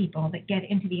 Most people that get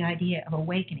into the idea of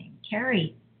awakening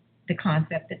carry the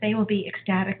concept that they will be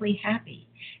ecstatically happy,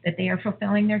 that they are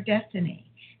fulfilling their destiny,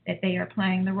 that they are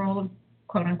playing the role of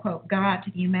quote-unquote God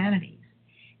to the humanities.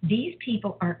 These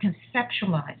people are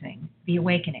conceptualizing the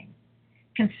awakening.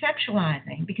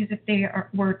 Conceptualizing because if they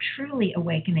were truly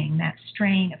awakening that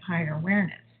strain of higher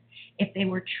awareness, if they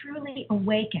were truly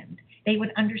awakened, they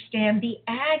would understand the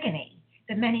agony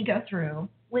that many go through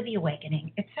with the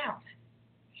awakening itself.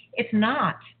 It's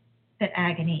not that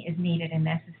agony is needed and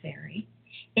necessary.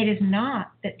 It is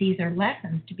not that these are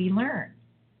lessons to be learned.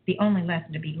 The only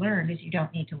lesson to be learned is you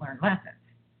don't need to learn lessons.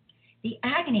 The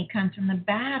agony comes from the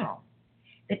battle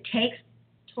that takes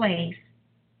place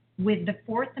with the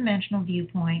fourth dimensional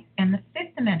viewpoint and the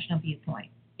fifth dimensional viewpoint,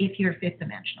 if you're fifth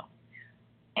dimensional,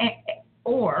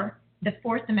 or the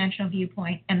fourth dimensional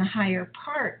viewpoint and the higher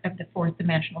part of the fourth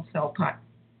dimensional soul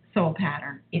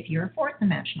pattern, if you're fourth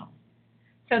dimensional.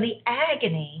 So the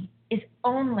agony is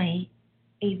only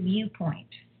a viewpoint.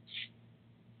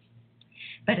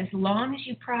 But as long as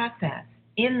you process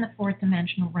in the fourth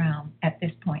dimensional realm at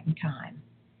this point in time,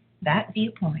 that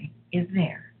viewpoint is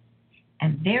there.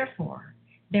 And therefore,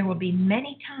 there will be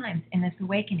many times in this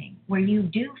awakening where you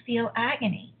do feel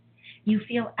agony. You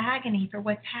feel agony for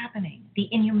what's happening, the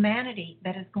inhumanity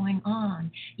that is going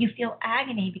on. You feel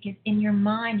agony because in your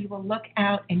mind you will look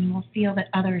out and you will feel that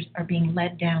others are being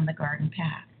led down the garden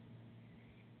path.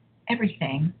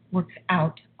 Everything works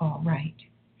out all right.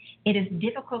 It is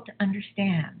difficult to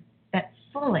understand that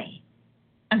fully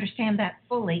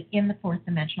in the fourth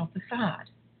dimensional facade.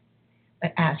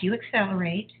 But as you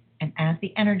accelerate and as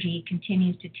the energy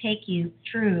continues to take you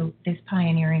through this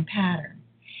pioneering pattern,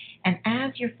 and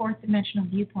as your fourth dimensional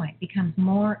viewpoint becomes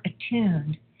more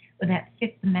attuned with that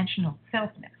fifth dimensional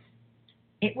selfness,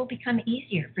 it will become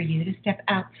easier for you to step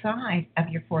outside of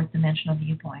your fourth dimensional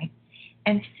viewpoint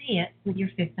and see it with your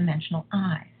fifth dimensional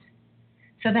eyes.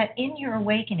 So that in your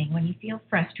awakening, when you feel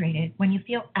frustrated, when you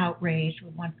feel outraged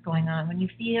with what's going on, when you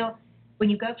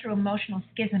go through emotional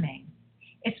schisming,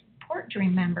 it's important to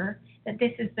remember that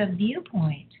this is the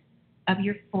viewpoint of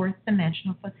your fourth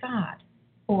dimensional facade,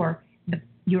 or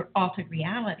your altered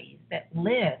realities that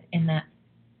live in that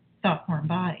thought form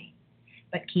body.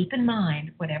 But keep in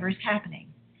mind, whatever is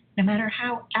happening, no matter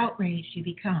how outraged you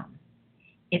become,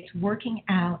 it's working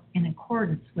out in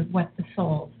accordance with what the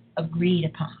souls agreed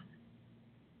upon.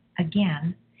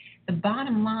 Again, the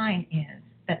bottom line is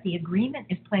that the agreement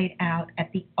is played out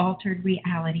at the altered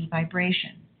reality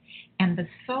vibration, and the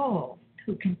souls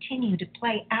who continue to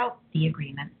play out the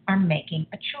agreement are making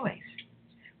a choice.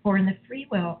 For in the free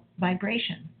will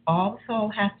vibration, all the soul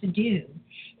has to do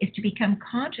is to become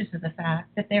conscious of the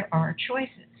fact that there are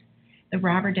choices. The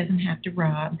robber doesn't have to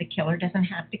rob, the killer doesn't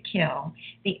have to kill,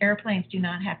 the airplanes do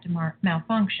not have to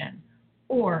malfunction,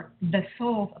 or the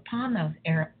souls upon those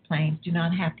airplanes do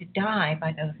not have to die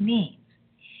by those means.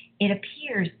 It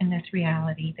appears in this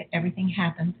reality that everything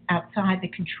happens outside the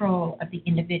control of the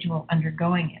individual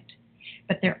undergoing it.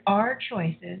 But there are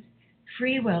choices,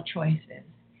 free will choices,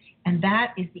 and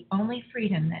that is the only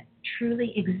freedom that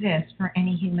truly exists for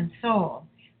any human soul,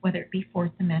 whether it be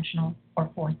fourth dimensional or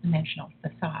fourth dimensional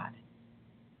facade.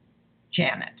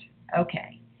 Janet,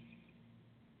 okay.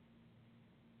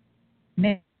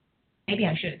 Maybe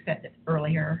I should have said this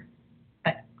earlier,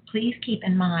 but please keep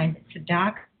in mind that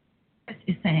Sedacus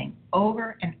is saying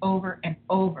over and over and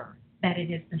over that it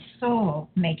is the soul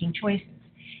making choices.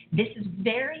 This is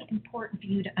very important for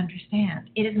you to understand.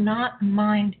 It is not a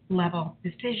mind-level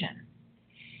decision.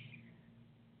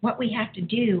 What we have to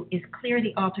do is clear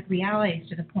the altered realities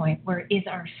to the point where it is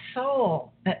our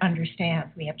soul that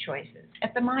understands we have choices.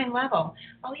 At the mind level,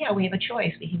 oh yeah, we have a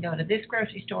choice. We can go to this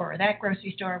grocery store or that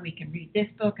grocery store. We can read this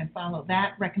book and follow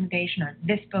that recommendation, or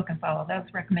this book and follow those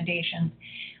recommendations.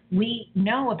 We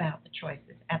know about the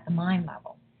choices at the mind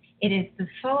level. It is the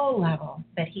soul level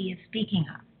that he is speaking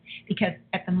of. Because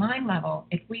at the mind level,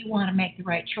 if we want to make the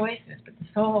right choices, but the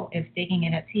soul is digging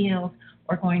in its heels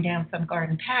or going down some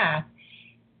garden path,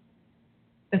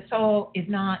 the soul is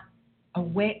not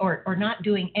away or not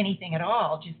doing anything at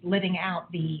all, just living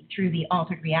out through the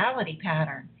altered reality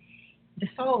pattern. The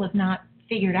soul has not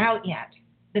figured out yet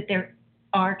that there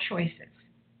are choices.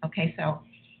 Okay, so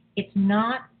it's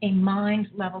not a mind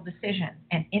level decision.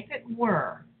 And if it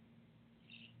were,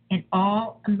 in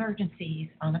all emergencies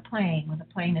on a plane, when the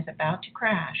plane is about to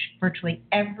crash, virtually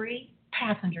every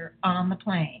passenger on the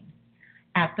plane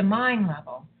at the mind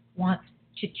level wants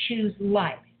to choose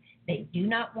life. They do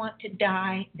not want to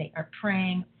die. They are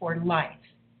praying for life.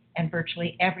 And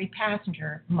virtually every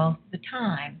passenger, most of the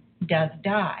time, does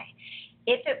die.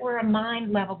 If it were a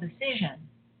mind-level decision,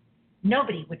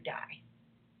 nobody would die.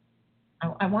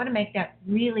 I want to make that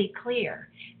really clear,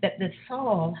 that the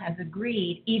soul has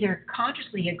agreed, either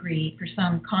consciously agreed for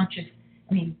some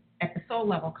at the soul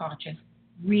level conscious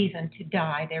reason to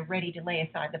die. They're ready to lay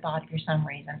aside the body for some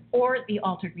reason. Or the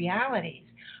altered realities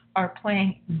are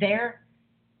playing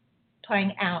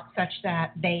out such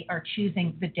that they are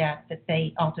choosing the death that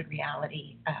the altered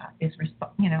reality is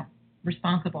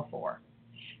responsible for.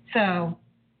 So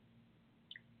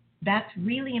that's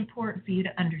really important for you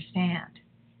to understand.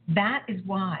 That is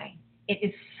why it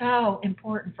is so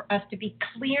important for us to be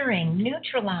clearing,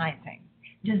 neutralizing,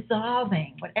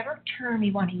 dissolving, whatever term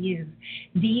you want to use,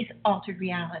 these altered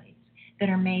realities that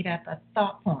are made up of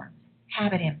thought forms,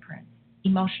 habit imprints,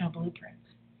 emotional blueprints.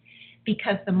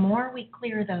 Because the more we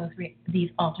clear these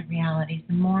altered realities,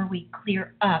 the more we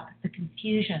clear up the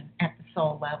confusion at the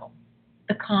soul level,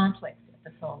 the conflicts at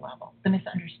the soul level, the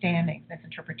misunderstandings,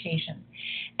 misinterpretations,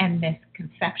 and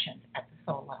misconceptions at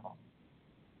the soul level.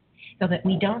 So that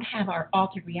we don't have our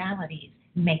altered realities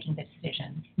making the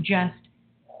decision, just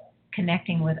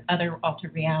connecting with other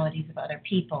altered realities of other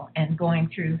people and going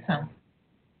through some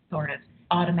sort of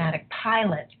automatic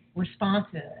pilot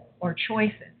responses or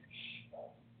choices.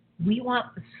 We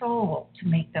want the soul to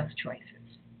make those choices.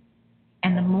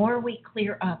 And the more we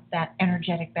clear up that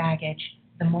energetic baggage,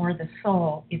 the more the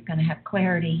soul is going to have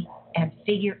clarity and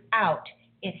figure out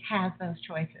it has those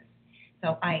choices.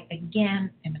 So I,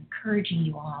 again, am encouraging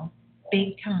you all,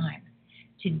 big time,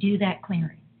 to do that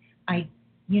clearing.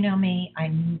 You know me,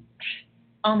 I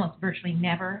almost virtually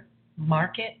never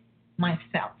market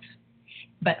myself.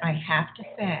 But I have to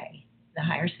say, the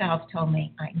higher self told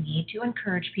me I need to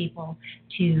encourage people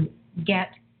to get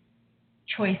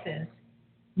choices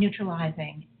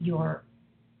neutralizing your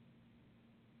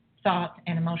thoughts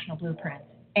and emotional blueprints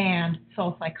and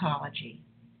soul psychology,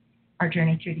 our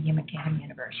journey through the human kingdom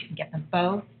universe. You can get them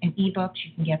both in ebooks.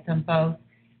 You can get them both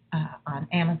on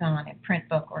Amazon in print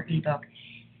book or ebook.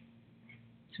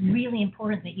 It's really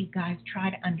important that you guys try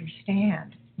to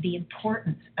understand the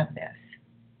importance of this.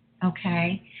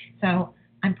 Okay? So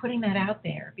I'm putting that out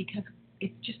there because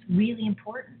it's just really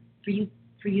important for you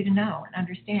to know and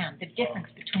understand the difference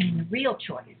between the real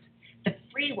choice, the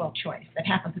free will choice that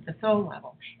happens at the soul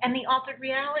level, and the altered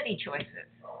reality choices.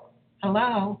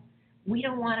 Hello? We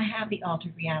don't want to have the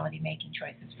altered reality making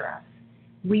choices for us.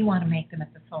 We want to make them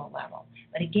at the soul level.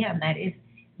 But again, that is,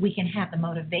 we can have the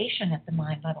motivation at the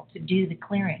mind level to do the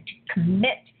clearing, to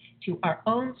commit to our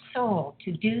own soul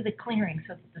to do the clearing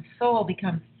so that the soul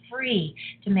becomes free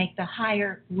to make the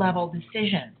higher level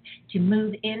decisions, to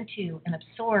move into and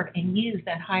absorb and use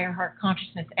that higher heart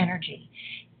consciousness energy,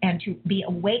 and to be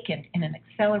awakened in an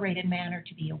accelerated manner,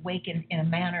 to be awakened in a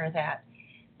manner that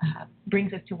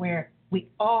brings us to where we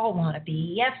all want to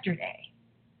be yesterday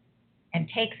and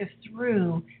takes us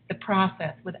through the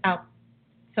process without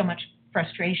so much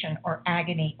frustration or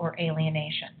agony or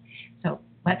alienation. So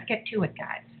let's get to it,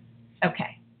 guys.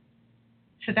 Okay.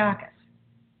 Sedacus.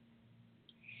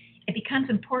 It becomes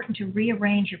important to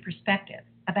rearrange your perspective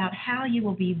about how you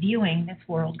will be viewing this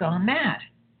world gone mad.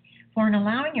 For in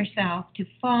allowing yourself to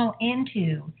fall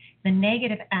into the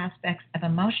negative aspects of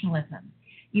emotionalism,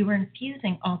 you are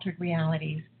infusing altered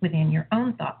realities within your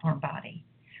own thought form body,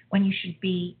 when you should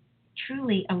be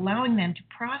truly allowing them to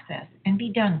process and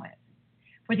be done with.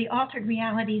 For the altered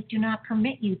realities do not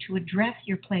permit you to address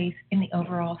your place in the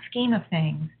overall scheme of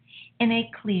things in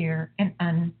a clear and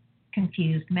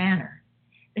unconfused manner.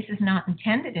 This is not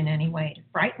intended in any way to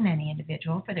frighten any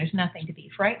individual, for there's nothing to be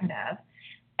frightened of,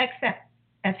 except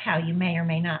as how you may or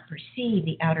may not perceive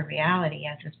the outer reality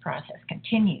as this process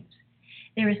continues.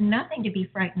 There is nothing to be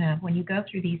frightened of when you go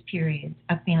through these periods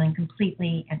of feeling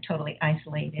completely and totally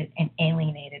isolated and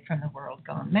alienated from the world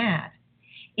gone mad.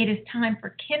 It is time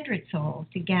for kindred souls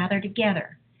to gather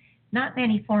together, not in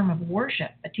any form of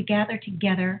worship, but to gather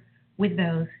together with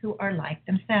those who are like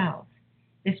themselves.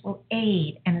 This will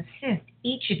aid and assist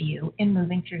each of you in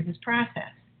moving through this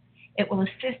process. It will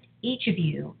assist each of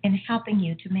you in helping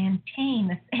you to maintain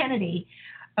the sanity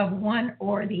of one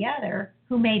or the other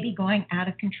who may be going out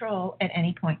of control at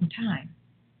any point in time.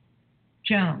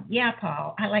 Joan, yeah,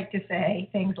 Paul, I like to say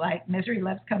things like misery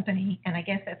loves company, and I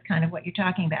guess that's kind of what you're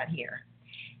talking about here.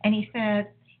 And he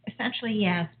said, essentially,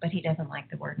 yes, but he doesn't like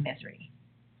the word misery.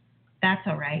 That's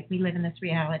all right. We live in this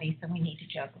reality, so we need to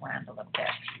joke around a little bit.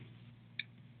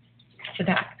 So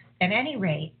that, at any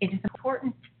rate, it is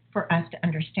important for us to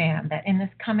understand that in this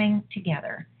coming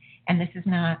together, and this is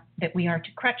not that we are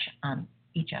to crutch on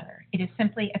each other, it is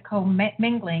simply a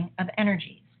commingling of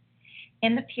energies.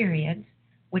 In the periods,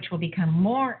 which will become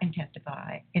more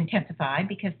intensified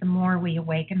because the more we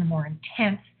awaken, the more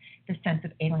intense the sense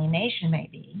of alienation may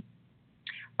be,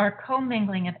 our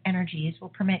commingling of energies will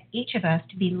permit each of us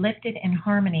to be lifted in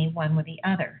harmony one with the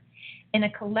other, in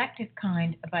a collective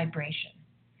kind of vibration.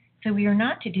 So we are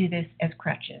not to do this as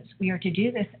crutches. We are to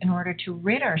do this in order to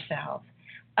rid ourselves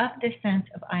of this sense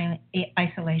of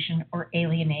isolation or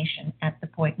alienation at the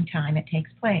point in time it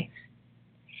takes place.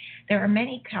 There are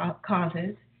many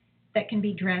causes that can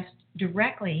be addressed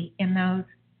directly in those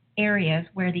areas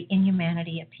where the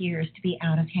inhumanity appears to be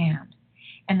out of hand.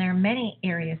 And there are many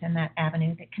areas in that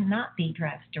avenue that cannot be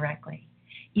addressed directly.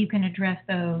 You can address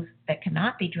those that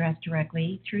cannot be addressed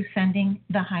directly through sending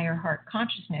the higher heart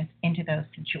consciousness into those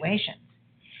situations.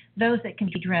 Those that can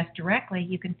be addressed directly,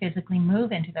 you can physically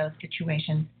move into those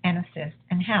situations and assist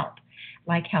and help,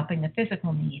 like helping the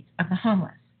physical needs of the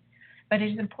homeless. But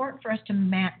it is important for us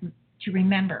to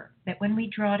remember that when we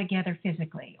draw together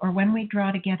physically, or when we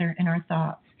draw together in our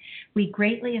thoughts, we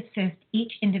greatly assist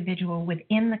each individual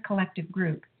within the collective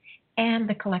group and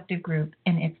the collective group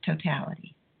in its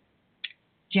totality.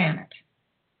 Janet,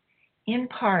 in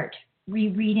part,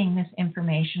 rereading this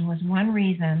information was one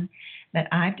reason that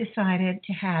I've decided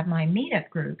to have my meetup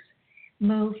groups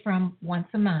move from once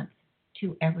a month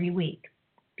to every week,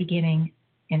 beginning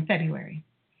in February.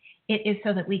 It is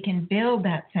so that we can build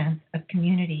that sense of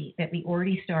community that we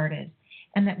already started,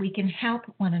 and that we can help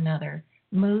one another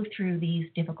move through these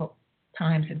difficult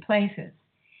times and places.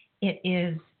 It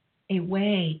is a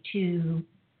way to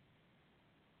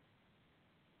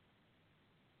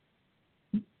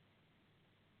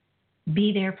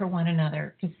be there for one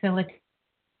another, facilitate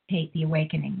the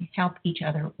awakening, help each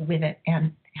other with it,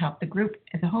 and help the group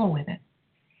as a whole with it.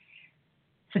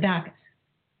 Sedacus,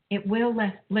 it will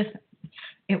lessen.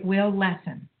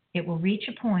 It will reach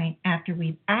a point after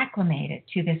we've acclimated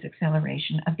to this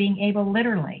acceleration of being able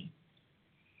literally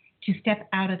to step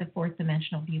out of the fourth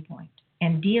dimensional viewpoint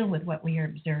and deal with what we are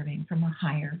observing from a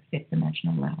higher fifth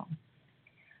dimensional level.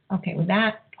 Okay, with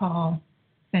that, Paul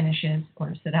finishes,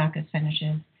 or Sedacus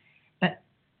finishes. But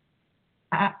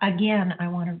again, I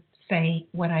want to say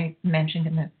what I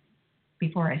mentioned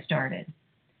before I started,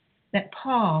 that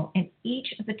Paul, in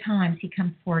each of the times he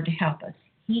comes forward to help us,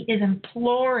 he is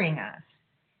imploring us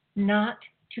not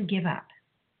to give up.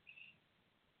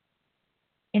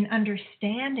 In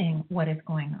understanding what is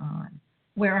going on,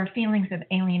 where our feelings of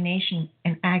alienation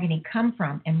and agony come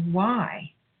from and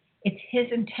why, it's his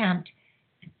attempt,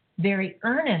 very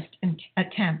earnest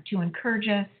attempt, to encourage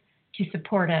us, to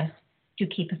support us, to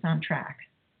keep us on track.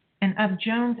 And of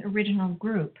Joan's original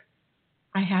group,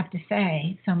 I have to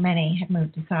say, so many have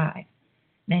moved aside.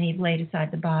 Many have laid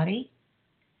aside the body.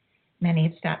 Many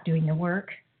have stopped doing the work.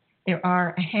 There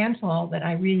are a handful that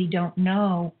I really don't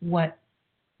know what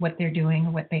they're doing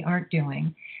or what they aren't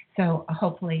doing. So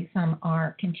hopefully some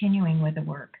are continuing with the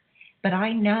work. But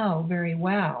I know very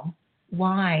well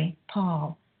why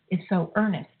Paul is so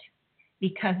earnest,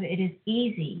 because it is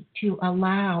easy to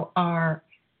allow our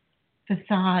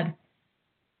facade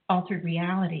altered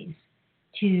realities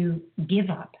to give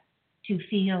up, to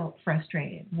feel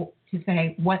frustrated, to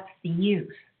say, what's the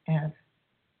use, as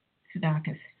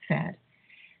Sedacus said.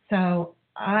 So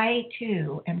I,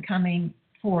 too, am coming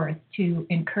forth to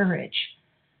encourage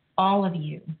all of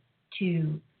you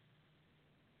to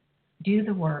do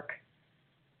the work,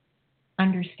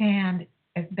 understand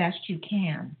as best you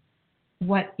can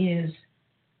what is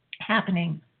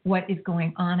happening, what is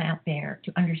going on out there,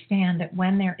 to understand that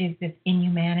when there is this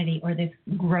inhumanity or this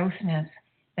grossness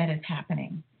that is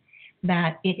happening,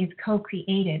 that it is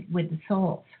co-created with the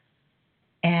souls.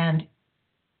 And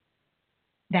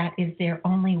that is their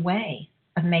only way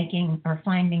of making or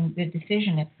finding the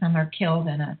decision if some are killed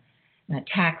in an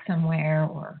attack somewhere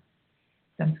or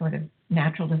some sort of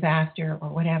natural disaster or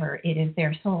whatever. It is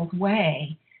their soul's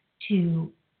way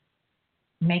to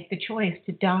make the choice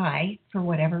to die for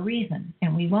whatever reason.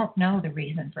 And we won't know the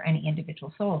reason for any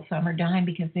individual soul. Some are dying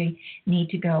because they need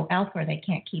to go elsewhere. They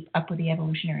can't keep up with the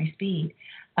evolutionary speed.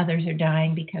 Others are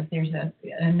dying because there's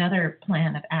another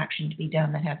plan of action to be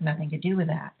done that has nothing to do with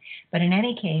that. But in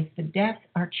any case, the deaths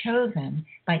are chosen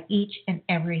by each and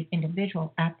every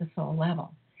individual at the soul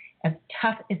level. As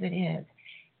tough as it is,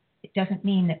 it doesn't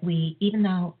mean that we, even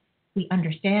though we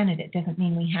understand it, it doesn't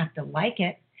mean we have to like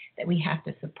it, that we have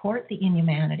to support the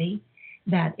inhumanity,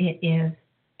 that it is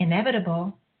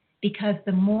inevitable, because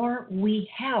the more we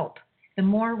help, the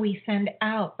more we send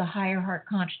out the higher heart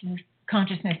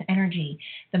consciousness energy,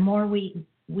 the more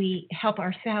we help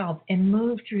ourselves and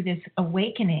move through this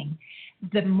awakening,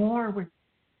 the more we're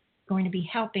going to be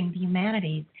helping the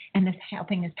humanities and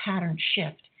helping this pattern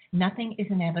shift. Nothing is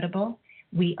inevitable.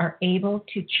 We are able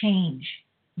to change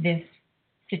this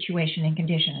situation and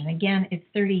condition. And again, it's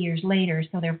 30 years later,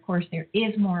 so there, of course, there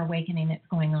is more awakening that's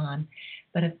going on.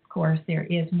 But of course, there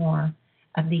is more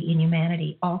of the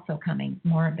inhumanity also coming,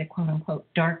 more of the quote-unquote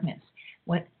darkness,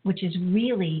 which is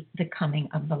really the coming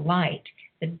of the light.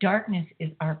 The darkness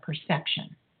is our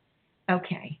perception.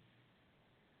 Okay.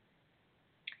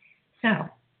 So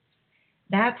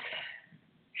that's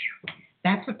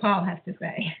what Paul has to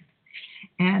say.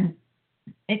 And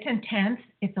it's intense.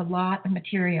 It's a lot of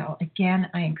material. Again,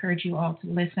 I encourage you all to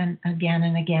listen again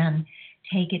and again.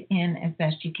 Take it in as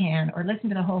best you can, or listen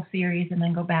to the whole series and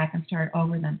then go back and start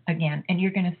over them again. And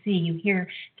you're going to see, you hear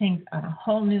things on a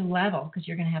whole new level because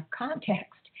you're going to have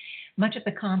context. Much of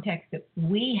the context that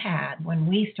we had when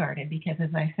we started, because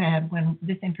as I said, when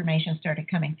this information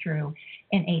started coming through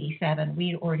in 87, we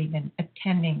had already been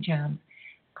attending Joan's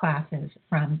classes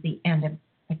from the end of,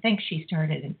 I think she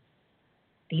started in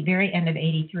the very end of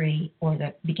 83 or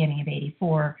the beginning of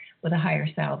 84 with a higher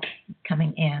self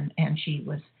coming in, and she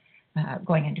was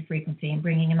going into frequency and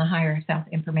bringing in the higher self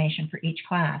information for each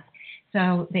class.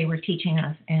 So they were teaching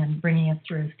us and bringing us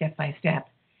through step by step,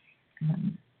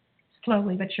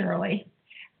 slowly but surely.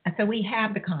 So we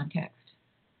have the context.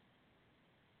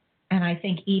 And I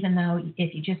think even though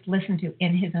if you just listen to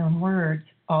In His Own Words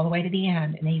all the way to the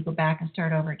end, and then you go back and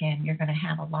start over again, you're going to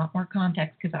have a lot more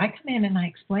context, because I come in and I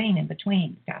explain in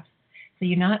between stuff. So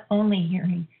you're not only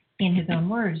hearing In His Own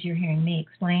Words, you're hearing me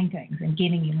explain things and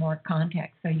giving you more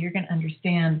context. So you're going to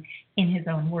understand In His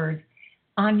Own Words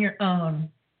on your own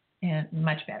and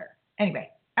much better. Anyway,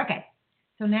 okay.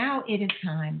 So now it is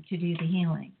time to do the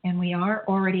healing. And we are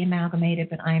already amalgamated,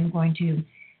 but I am going to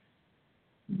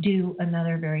do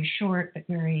another very short but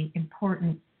very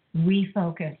important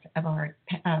refocus of our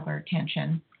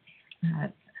attention.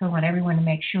 So I want everyone to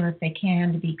make sure, if they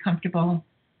can, to be comfortable.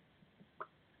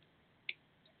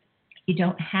 You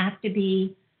don't have to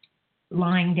be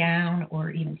lying down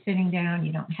or even sitting down.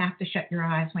 You don't have to shut your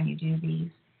eyes when you do these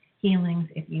healings.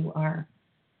 If you are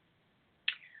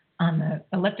on the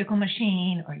elliptical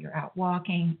machine or you're out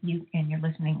walking, and you're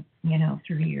listening,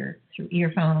 through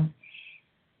earphones,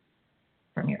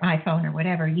 from your iPhone or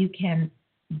whatever, you can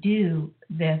do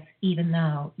this even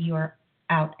though you're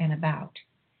out and about.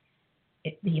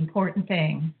 The important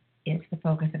thing is the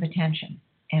focus of attention,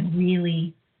 and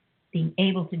really being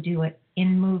able to do it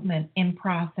in movement, in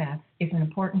process, is an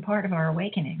important part of our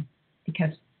awakening,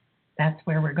 because that's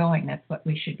where we're going. That's what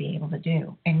we should be able to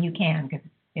do. And you can, because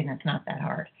it's not that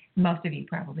hard. Most of you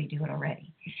probably do it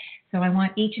already. So I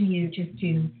want each of you just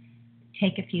to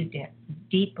take a few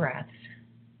deep breaths.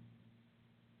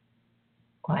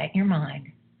 Quiet your mind.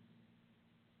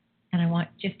 And I want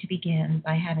just to begin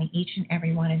by having each and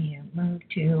every one of you move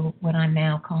to what I'm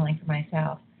now calling for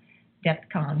myself,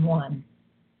 DEFCON 1.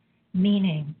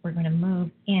 Meaning we're going to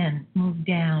move in, move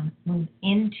down, move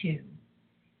into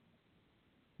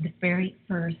the very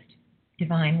first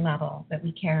divine level that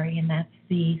we carry, and that's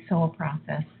the soul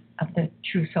process of the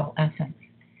true soul essence,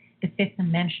 the fifth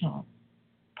dimensional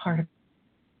part of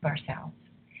ourselves.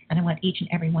 And I want each and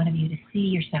every one of you to see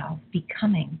yourself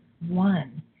becoming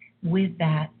one with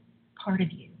that part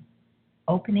of you,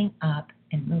 opening up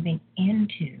and moving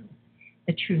into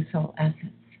the true soul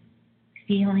essence,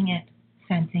 feeling it,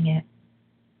 sensing it,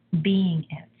 being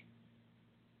it,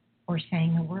 or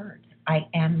saying the words, I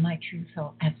am my true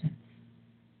soul essence.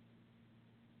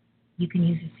 You can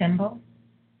use a symbol.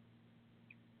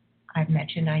 I've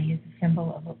mentioned I use the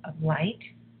symbol of light.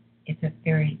 It's a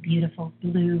very beautiful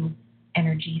blue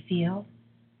energy field,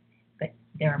 but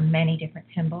There are many different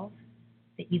symbols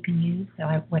that you can use. So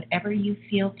whatever you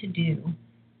feel to do,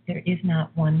 there is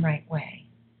not one right way.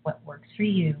 What works for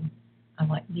you, I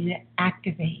want you to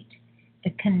activate the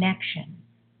connection,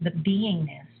 the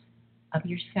beingness of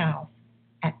yourself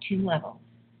at two levels,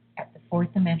 at the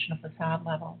fourth dimensional facade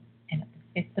level and at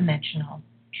the fifth dimensional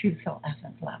true soul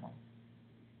essence level.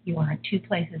 You are in two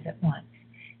places at once.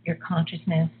 Your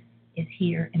consciousness is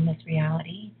here in this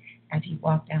reality as you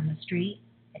walk down the street,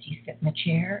 as you sit in the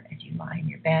chair, as you lie in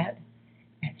your bed,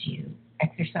 as you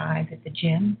exercise at the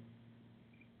gym,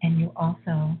 and you're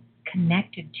also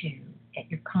connected to, at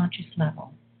your conscious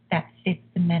level, that fifth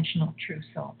dimensional true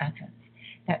soul essence,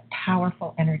 that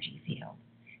powerful energy field,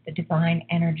 the divine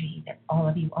energy that all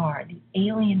of you are, the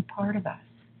alien part of us.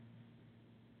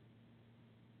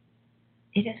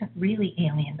 It isn't really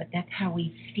alien, but that's how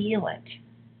we feel it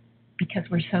because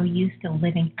we're so used to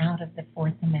living out of the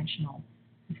fourth dimensional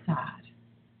facade.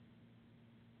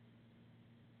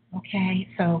 Okay,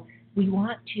 so we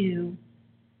want to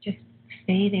just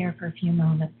stay there for a few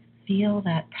moments, feel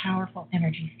that powerful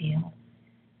energy field,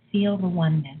 feel the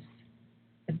oneness,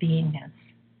 the beingness,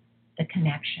 the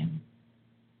connection.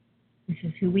 This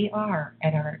is who we are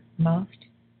at our most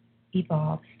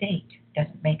evolved state.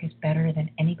 Doesn't make us better than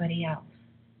anybody else.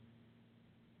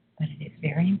 But it is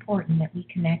very important that we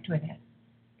connect with it,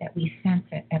 that we sense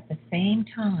it at the same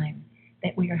time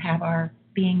that we have our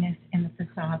beingness in the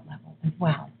facade level as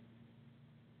well.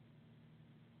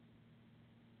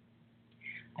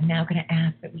 I'm now going to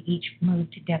ask that we each move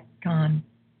to DEFCON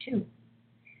 2.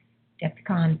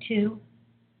 DEFCON 2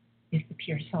 is the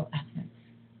pure soul essence.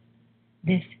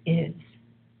 This is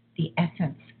the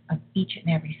essence of each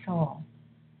and every soul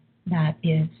that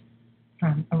is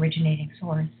from originating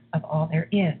source of all there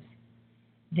is.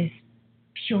 This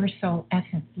pure soul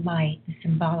essence light, the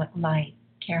symbolic light,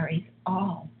 carries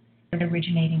all that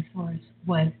originating source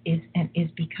was, is, and is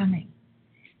becoming.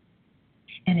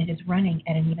 And it is running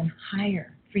at an even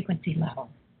higher frequency level,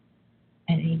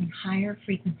 at an even higher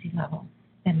frequency level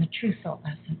than the true soul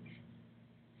essence.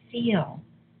 Feel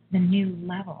the new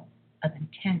level of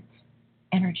intense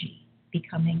energy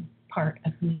becoming part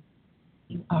of who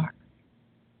you are.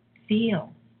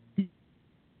 Feel the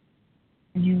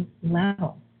new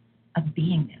level of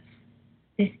beingness.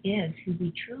 This is who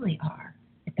we truly are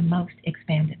at the most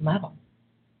expanded level.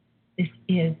 This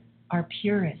is our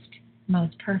purest,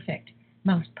 most perfect,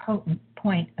 most potent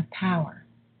point of power.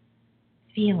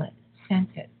 Feel it, sense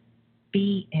it,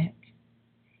 be it.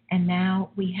 And now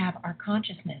we have our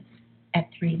consciousness at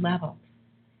three levels: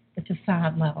 the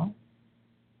facade level,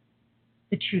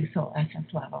 the true soul essence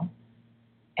level,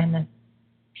 and the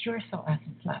pure soul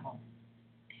essence level.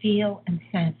 Feel and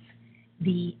sense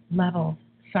the levels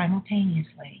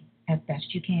simultaneously as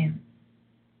best you can.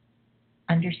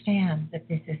 Understand that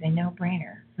this is a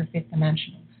no-brainer for fifth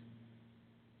dimensionals.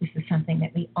 This is something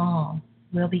that we all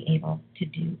will be able to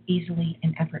do easily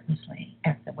and effortlessly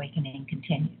as the awakening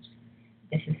continues.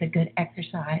 This is a good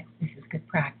exercise. This is good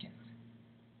practice.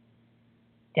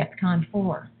 DEFCON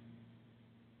 4.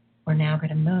 We're now going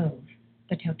to move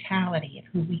the totality of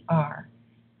who we are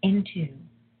into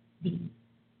the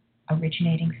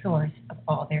originating source of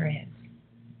all there is.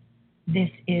 This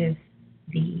is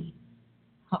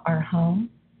our home.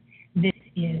 This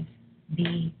is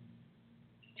the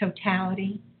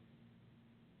totality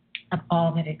of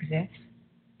all that exists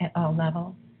at all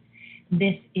levels.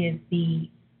 This is the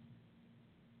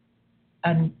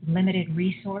unlimited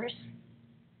resource.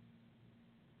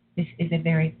 This is a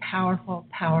very powerful,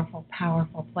 powerful,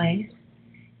 powerful place.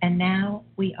 And now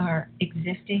we are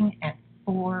existing at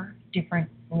 4 different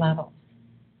levels: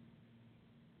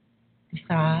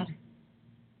 facade,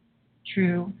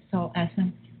 true soul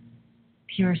essence,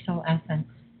 pure soul essence,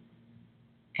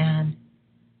 and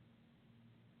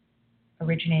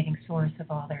originating source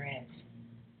of all there is.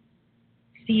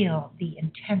 Feel the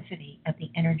intensity of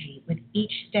the energy with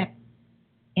each step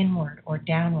inward or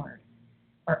downward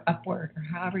or upward or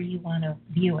however you want to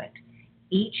view it.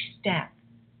 Each step,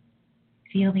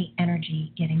 feel the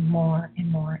energy getting more and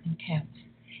more intense.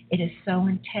 It is so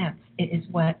intense. It is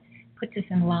what puts us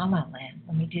in la-la land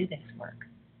when we do this work.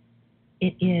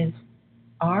 It is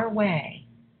our way,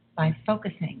 by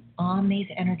focusing on these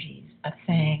energies, of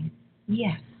saying,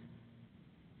 yes,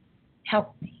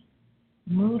 help me.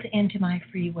 Move into my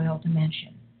free will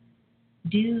dimension.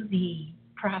 Do the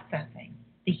processing,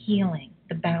 the healing,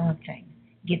 the balancing.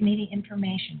 Give me the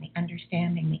information, the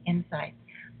understanding, the insight.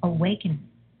 Awaken.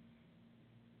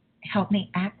 Help me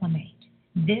acclimate.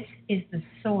 This is the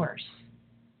source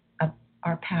of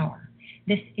our power.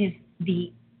 This is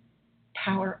the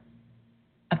power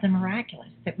of the miraculous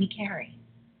that we carry.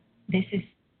 This is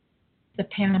the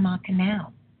Panama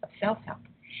Canal of self-help.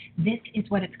 This is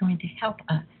what it's going to help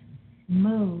us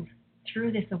move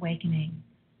through this awakening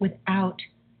without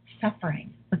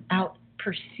suffering, without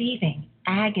perceiving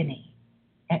agony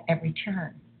at every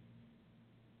turn.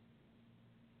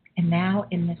 And now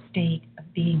in the state of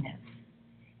beingness,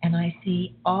 and I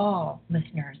see all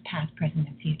listeners, past, present,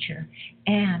 and future,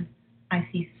 and I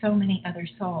see so many other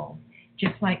souls,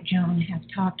 just like Joan has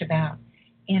talked about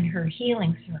in her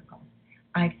healing circle.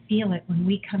 I feel it when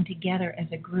we come together as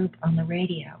a group on the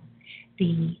radio,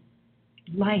 the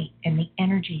light and the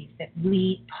energies that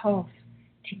we pulse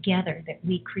together, that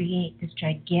we create this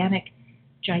gigantic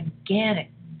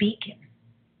beacon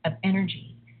of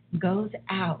energy goes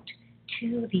out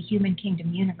to the human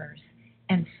kingdom universe,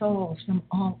 and souls from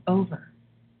all over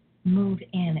move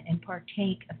in and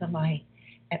partake of the light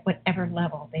at whatever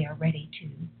level they are ready to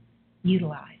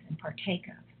utilize and partake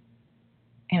of.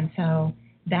 And so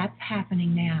that's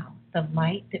happening now. The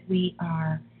light that we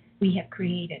have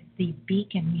created, the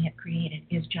beacon we have created,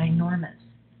 is ginormous.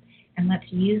 And let's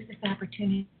use this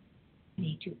opportunity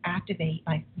to activate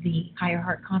the higher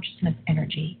heart consciousness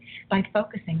energy by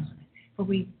focusing on it. For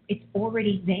it's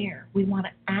already there. We want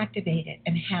to activate it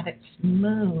and have it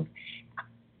move.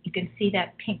 You can see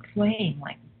that pink flame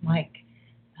like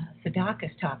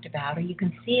Sedacus talked about, or you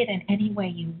can see it in any way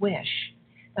you wish.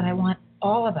 But I want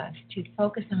all of us to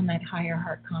focus on that higher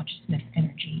heart consciousness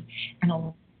energy, and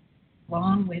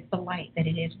along with the light that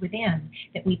it is within,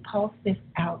 that we pulse this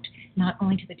out not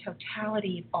only to the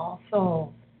totality of all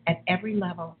souls at every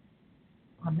level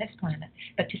on this planet,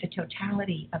 but to the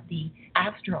totality of the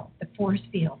astral, the force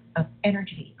field of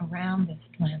energy around this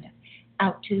planet,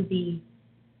 out to the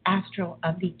astral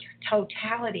of the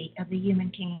totality of the human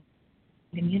kingdom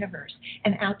universe,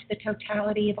 and out to the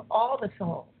totality of all the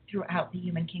souls throughout the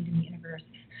human kingdom universe,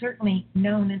 certainly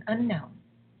known and unknown.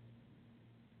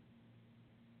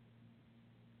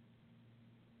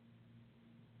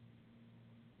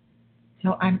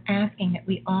 So I'm asking that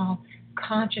we all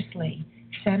consciously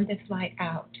send this light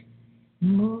out,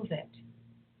 move it,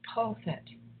 pulse it,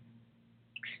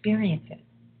 experience it,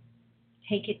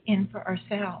 take it in for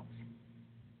ourselves.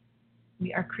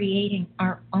 We are creating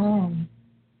our own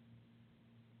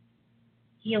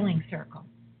healing circle,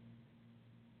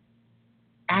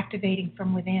 activating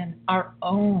from within our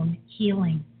own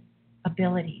healing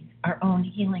abilities, our own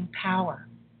healing power.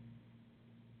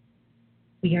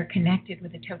 We are connected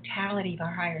with the totality of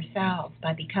our higher selves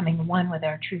by becoming one with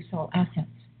our true soul essence.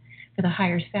 For the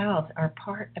higher selves are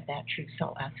part of that true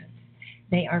soul essence.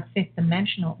 They are fifth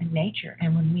dimensional in nature,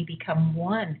 and when we become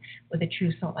one with the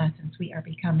true soul essence, we are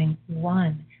becoming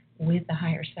one with the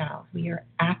higher self. We are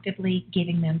actively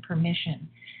giving them permission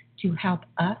to help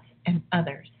us and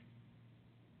others.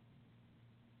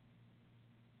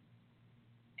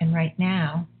 And right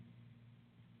now,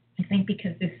 I think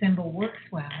because this symbol works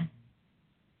well,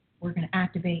 we're going to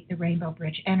activate the rainbow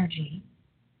bridge energy,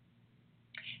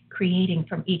 creating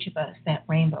from each of us that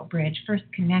rainbow bridge, first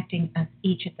connecting us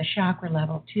each at the chakra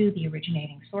level to the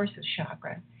originating sources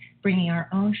chakra, bringing our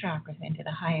own chakras into the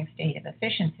highest state of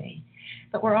efficiency.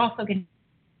 But we're also going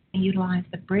to utilize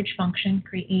the bridge function,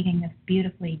 creating this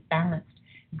beautifully balanced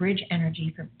bridge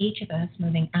energy from each of us,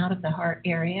 moving out of the heart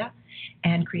area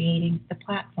and creating the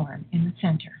platform in the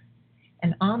center.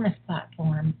 And on this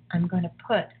platform, I'm going to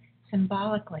put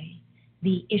symbolically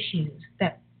the issues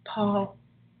that Paul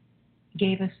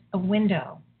gave us a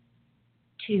window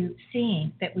to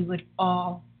seeing that we would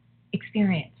all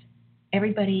experience.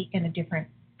 Everybody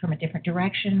from a different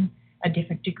direction, a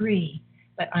different degree.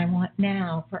 But I want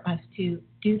now for us to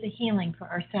do the healing for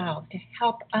ourselves, to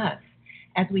help us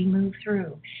as we move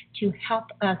through, to help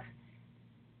us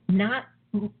not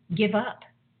give up,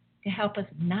 to help us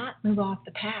not move off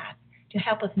the path, to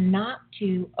help us not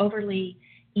to overly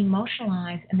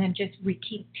emotionalize and then just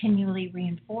continually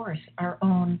reinforce our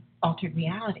own altered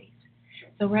realities.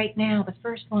 So right now, the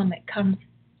first one that comes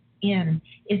in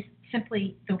is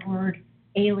simply the word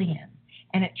alien.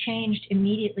 And it changed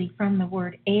immediately from the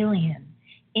word alien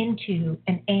into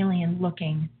an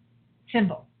alien-looking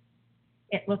symbol.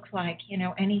 It looks like,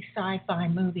 any sci-fi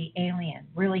movie Alien,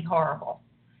 really horrible.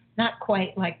 Not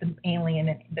quite like the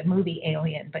movie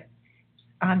Alien, but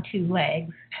on two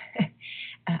legs.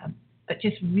 But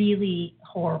just really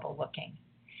horrible looking.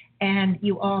 And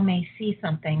you all may see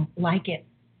something like it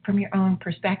from your own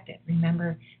perspective.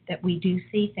 Remember that we do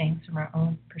see things from our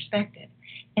own perspective.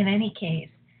 In any case,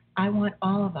 I want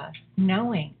all of us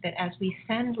knowing that as we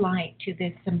send light to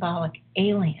this symbolic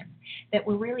alien, that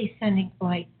we're really sending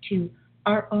light to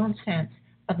our own sense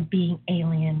of being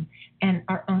alien and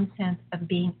our own sense of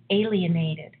being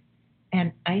alienated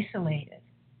and isolated.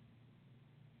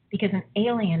 because an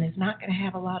alien is not going to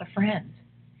have a lot of friends.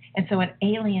 And so an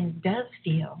alien does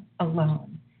feel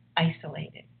alone,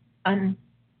 isolated,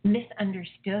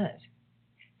 misunderstood.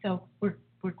 So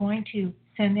we're going to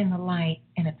send in the light,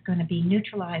 and it's going to be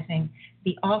neutralizing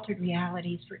the altered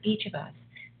realities for each of us,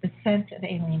 the sense of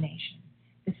alienation,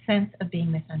 the sense of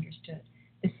being misunderstood,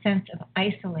 the sense of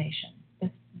isolation, the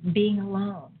being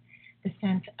alone, the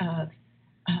sense of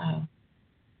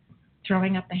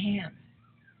throwing up the hands,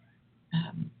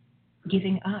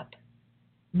 giving up,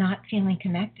 not feeling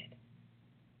connected,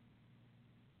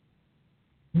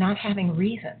 not having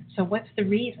reason. So what's the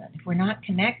reason? If we're not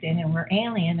connected and we're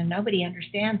alien and nobody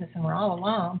understands us and we're all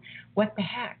alone, what the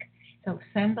heck? So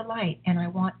send the light, and I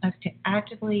want us to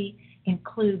actively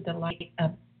include the light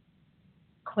of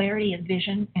clarity of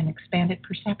vision and expanded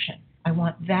perception. I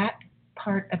want that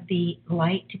part of the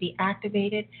light to be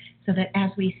activated so that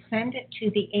as we send it to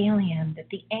the alien, that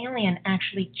the alien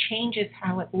actually changes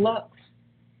how it looks.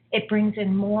 It brings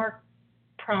in more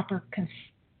proper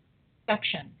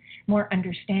conception, more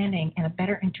understanding, and a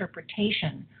better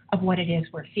interpretation of what it is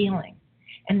we're feeling.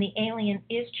 And the alien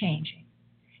is changing.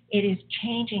 It is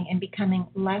changing and becoming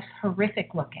less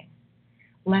horrific looking,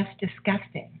 less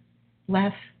disgusting,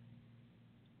 less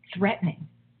threatening.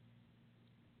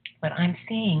 What I'm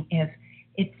seeing is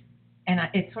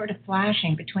it's sort of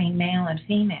flashing between male and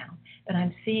female, but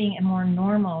I'm seeing a more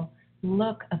normal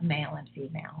look of male and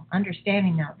female.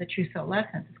 Understanding now the true soul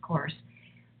essence, of course,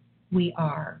 we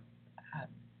are,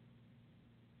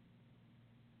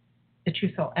 the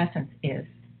true soul essence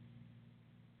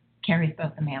carries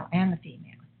both the male and the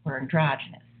female. We're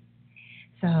androgynous.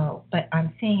 So, but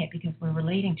I'm seeing it because we're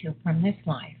relating to it from this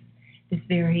life. This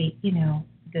very,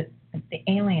 the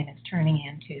alien is turning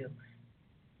into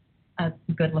a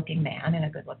good-looking man and a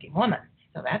good-looking woman.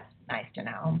 So that's nice to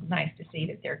know. Nice to see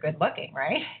that they're good-looking,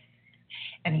 right?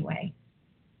 Anyway,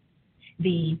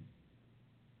 the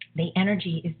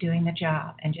energy is doing the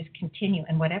job, and just continue.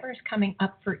 And whatever is coming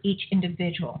up for each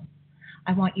individual,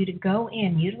 I want you to go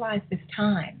in, utilize this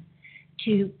time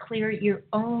to clear your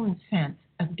own sense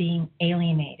of being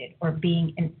alienated or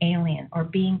being an alien or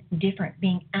being different,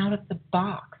 being out of the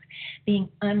box, being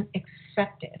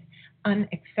unaccepted,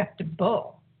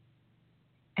 unacceptable.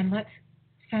 And let's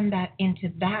send that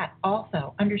into that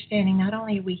also, understanding not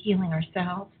only are we healing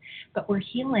ourselves, but we're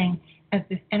healing as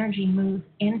this energy moves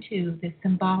into this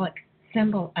symbolic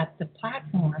symbol at the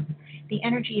platform. The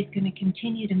energy is going to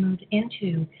continue to move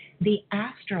into the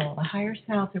astral. The higher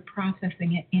selves are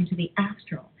processing it into the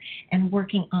astral and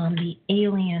working on the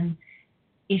alien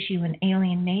issue and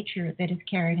alien nature that is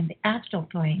carried in the astral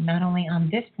plane, not only on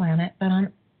this planet, but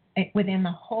within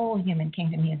the whole human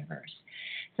kingdom universe.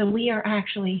 So we are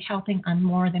actually helping on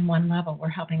more than one level. We're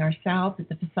helping ourselves at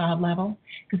the facade level,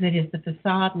 because it is the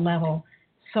facade level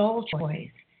soul choice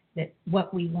that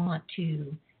what we want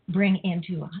to bring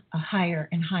into a higher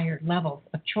and higher levels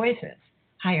of choices,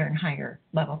 higher and higher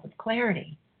levels of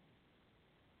clarity.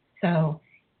 So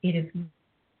it is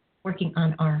working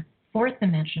on our fourth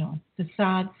dimensional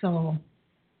facade soul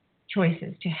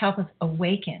choices to help us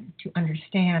awaken to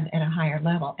understand at a higher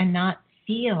level and not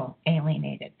feel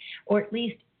alienated. Or at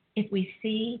least if we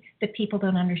see that people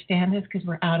don't understand this because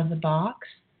we're out of the box,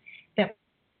 that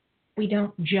we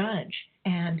don't judge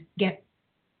and get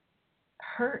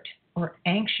hurt or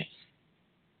anxious.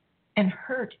 And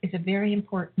hurt is a very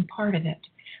important part of it.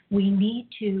 We need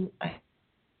to,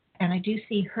 and I do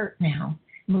see hurt now,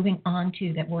 moving on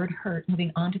to that word hurt,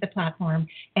 moving onto the platform,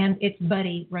 and its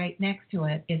buddy right next to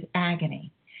it is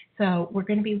agony. So we're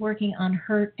going to be working on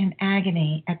hurt and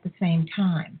agony at the same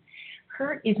time.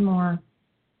 Hurt is more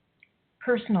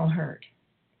personal hurt.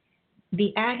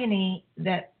 The agony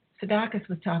that Sedacus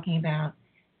was talking about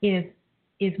is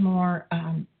more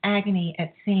agony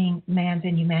at seeing man's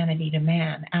inhumanity to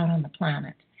man out on the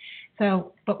planet.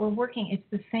 So, but we're working, it's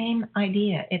the same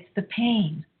idea. It's the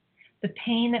pain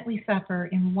that we suffer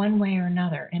in one way or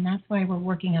another, and that's why we're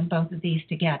working on both of these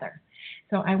together.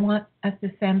 So I want us to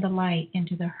send the light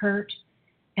into the hurt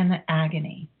and the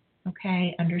agony,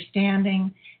 okay?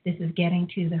 Understanding this is getting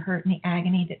to the hurt and the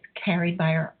agony that's carried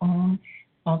by our own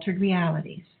altered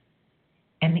realities,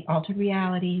 and the altered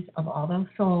realities of all those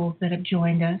souls that have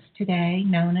joined us today,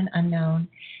 known and unknown.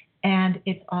 And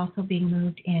it's also being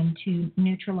moved in to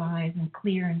neutralize and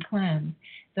clear and cleanse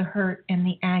the hurt and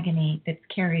the agony that's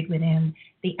carried within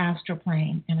the astral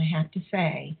plane. And I have to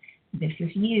say, this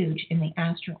is huge in the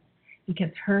astral,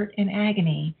 because hurt and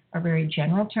agony are very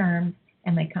general terms,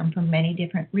 and they come from many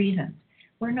different reasons.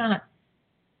 We're not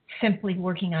simply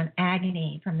working on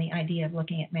agony from the idea of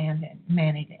looking at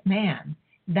man.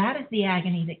 That is the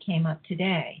agony that came up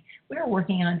today. We're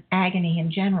working on agony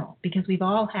in general because we've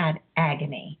all had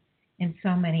agony in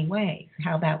so many ways.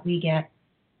 How about we get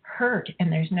hurt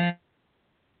and there's no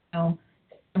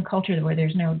some culture where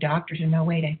there's no doctors or no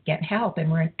way to get help,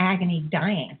 and we're in agony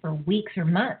dying for weeks or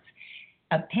months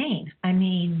of pain. I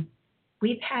mean,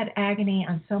 we've had agony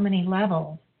on so many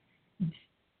levels.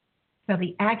 So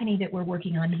the agony that we're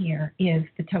working on here is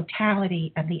the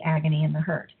totality of the agony and the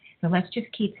hurt. So let's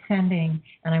just keep sending,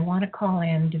 and I want to call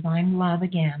in divine love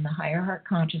again, the higher heart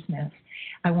consciousness.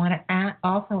 I want to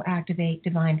also activate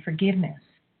divine forgiveness,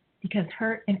 because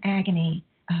hurt and agony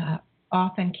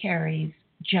often carries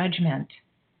judgment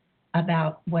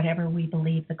about whatever we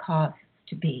believe the cause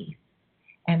to be.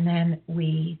 And then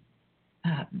we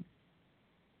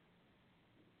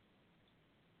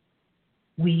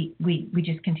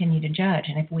just continue to judge.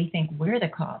 And if we think we're the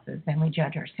causes, then we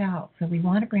judge ourselves. So we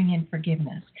want to bring in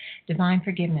forgiveness, divine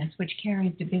forgiveness, which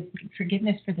carries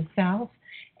forgiveness for the self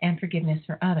and forgiveness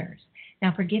for others.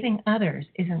 Now, forgiving others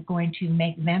isn't going to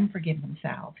make them forgive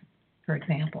themselves, for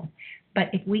example. But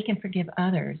if we can forgive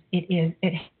others,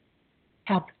 it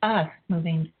helps us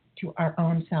moving to our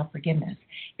own self-forgiveness.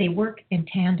 They work in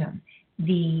tandem.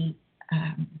 If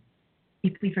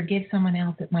we forgive someone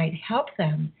else, it might help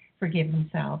them forgive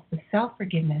themselves. The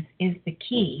self-forgiveness is the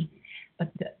key,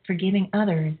 but the forgiving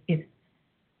others is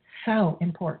so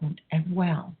important as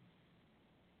well.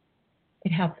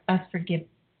 It helps us forgive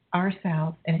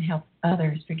ourselves, and it helps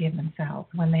others forgive themselves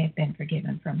when they have been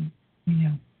forgiven from,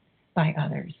 by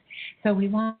others. So we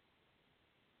want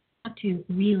to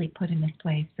really put in this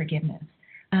place forgiveness.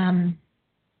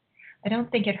 I don't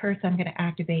think it hurts. I'm going to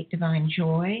activate divine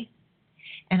joy,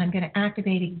 and I'm going to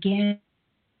activate again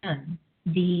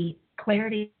the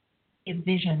clarity of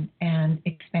vision and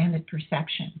expanded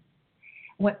perception.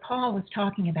 What Paul was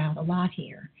talking about a lot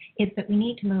here is that we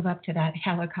need to move up to that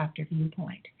helicopter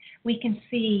viewpoint. We can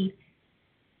see,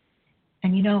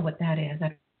 and you know what that is.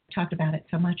 I've talked about it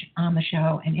so much on the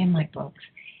show and in my books.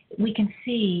 We can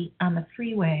see on the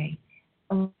freeway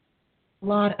a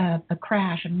lot of a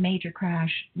crash, major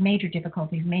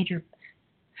difficulties, major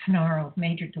snarls,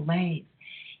 major delays,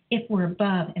 if we're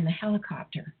above in the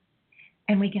helicopter.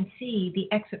 And we can see the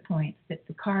exit points that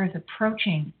the car is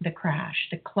approaching the crash,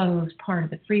 the closed part of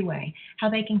the freeway, how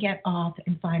they can get off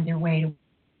and find their way to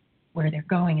where they're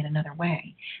going in another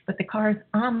way. But the cars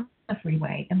on the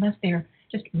freeway, unless they're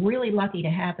just really lucky to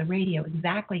have the radio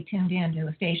exactly tuned in to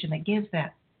a station that gives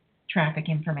that traffic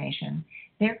information,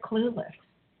 they're clueless.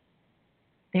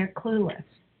 They're clueless.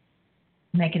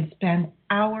 And they can spend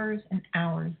hours and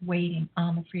hours waiting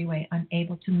on the freeway,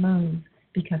 unable to move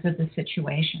because of the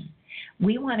situation.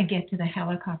 We want to get to the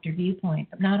helicopter viewpoint,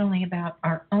 but not only about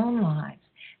our own lives,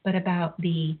 but about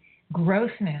the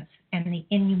grossness and the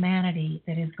inhumanity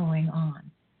that is going on.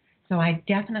 So I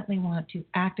definitely want to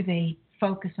activate,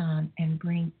 focus on, and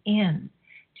bring in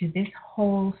to this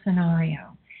whole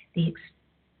scenario the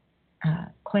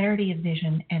clarity of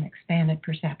vision and expanded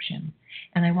perception.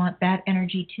 And I want that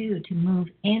energy, too, to move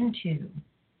into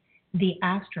the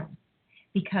astral,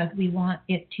 because we want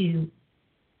it to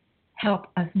help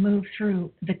us move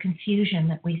through the confusion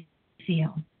that we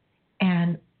feel,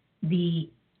 and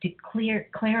to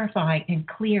clarify and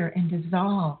clear and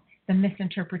dissolve the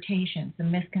misinterpretations, the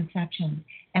misconceptions,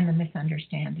 and the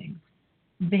misunderstandings.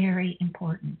 Very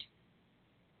important.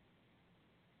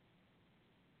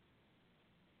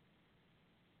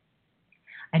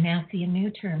 I now see a new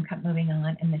term moving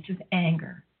on, and this is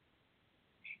anger.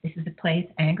 This is a place,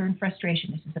 anger and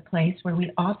frustration, this is a place where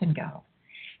we often go.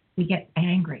 We get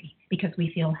angry because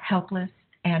we feel helpless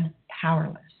and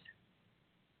powerless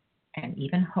and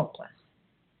even hopeless.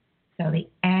 So the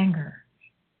anger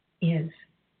is,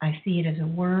 I see it as a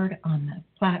word on the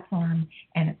platform,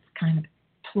 and it's kind of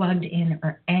plugged in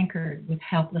or anchored with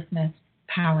helplessness,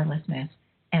 powerlessness,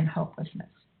 and hopelessness.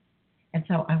 And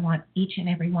so I want each and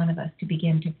every one of us to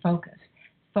begin to focus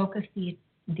the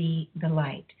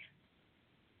light,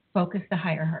 focus the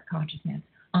higher heart consciousness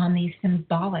on these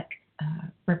symbolic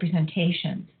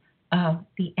representations of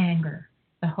the anger,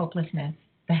 the hopelessness,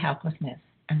 the helplessness,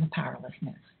 and the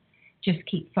powerlessness. Just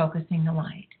keep focusing the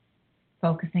light,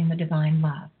 focusing the divine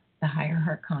love, the higher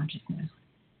heart consciousness.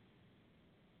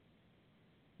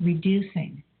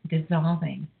 Reducing,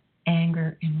 dissolving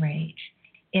anger and rage.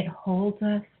 It holds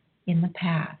us in the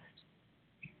past.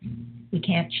 We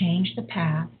can't change the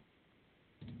past.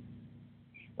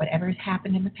 Whatever has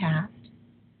happened in the past,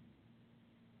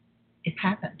 it's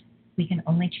happened. We can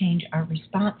only change our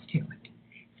response to it.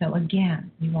 So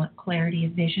again, we want clarity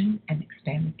of vision and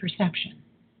expanded perception.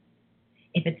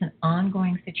 If it's an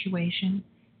ongoing situation,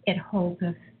 it holds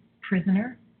us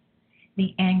prisoner.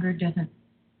 The anger doesn't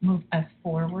move us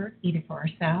forward, either for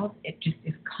ourselves. It just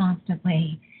is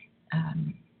constantly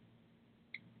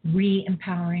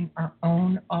re-empowering our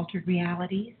own altered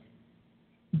realities,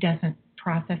 doesn't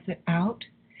process it out.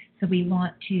 So we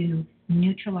want to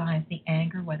neutralize the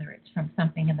anger, whether it's from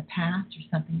something in the past or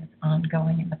something that's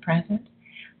ongoing in the present.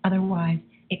 Otherwise,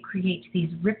 it creates these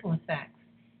ripple effects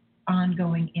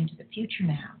ongoing into the future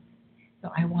now.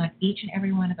 So I want each and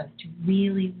every one of us to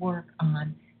really work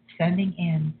on sending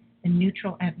in the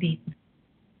neutral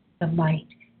the light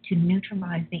to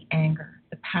neutralize the anger,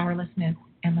 the powerlessness,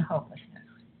 and the hopelessness.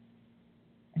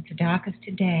 And Sedacus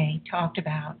today talked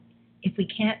about if we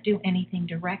can't do anything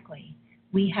directly,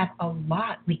 we have a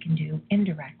lot we can do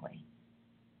indirectly.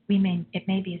 It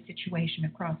may be a situation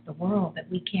across the world that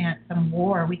we can't, some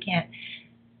war, we can't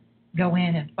go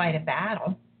in and fight a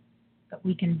battle, but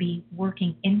we can be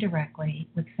working indirectly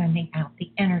with sending out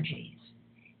the energies.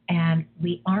 And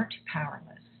we aren't powerless.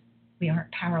 We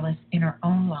aren't powerless in our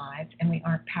own lives, and we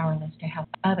aren't powerless to help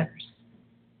others.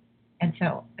 And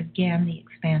so, again, the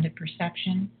expanded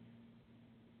perception,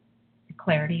 the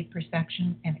clarity of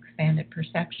perception and expanded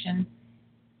perception,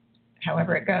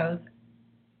 however it goes,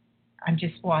 I'm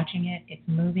just watching it. It's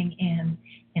moving in,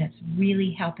 and it's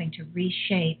really helping to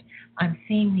reshape. I'm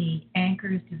seeing the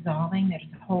anchors dissolving. There's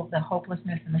the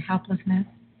hopelessness and the helplessness.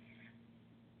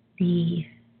 We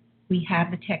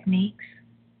have the techniques.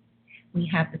 We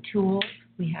have the tools.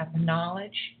 We have the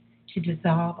knowledge to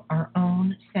dissolve our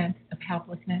own sense of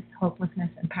helplessness, hopelessness,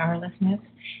 and powerlessness.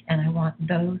 And I want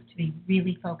those to be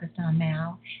really focused on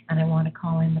now. And I want to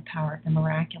call in the power of the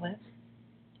miraculous,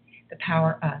 the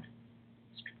power of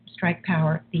strike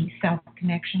power, the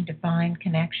self-connection, divine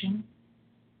connection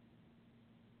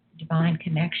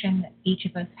that each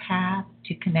of us have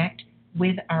to connect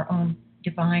with our own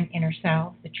divine inner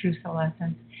self, the true soul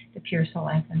essence, the pure soul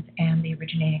essence, and the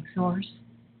originating source.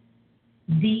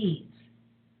 These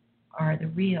are the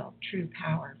real, true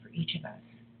power for each of us.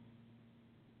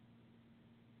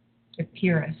 The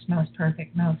purest, most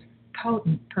perfect, most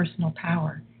potent personal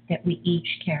power that we each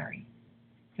carry.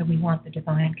 So we want the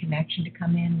divine connection to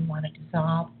come in. We want to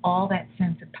dissolve all that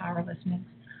sense of powerlessness,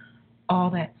 all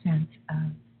that sense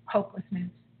of hopelessness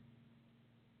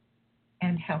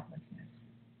and helplessness.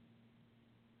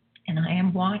 And I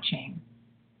am watching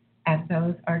as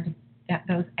those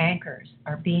anchors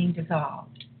are being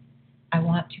dissolved. I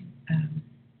want to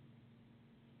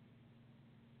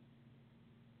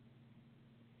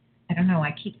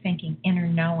I keep thinking inner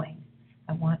knowing.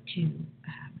 I want to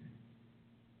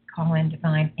call in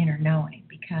divine inner knowing,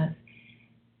 because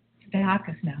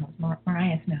Sedacus knows,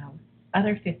 Marias knows,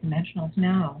 other fifth dimensionals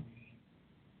know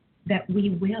that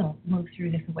we will move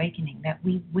through this awakening, that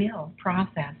we will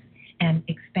process and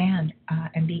expand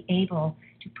and be able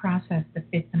to process the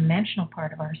fifth dimensional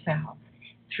part of ourselves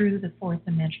through the fourth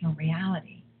dimensional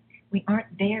reality. We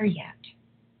aren't there yet,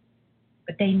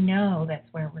 but they know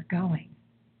that's where we're going,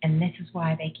 and this is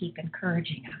why they keep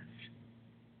encouraging us.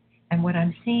 And what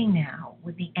I'm seeing now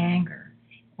with the anger,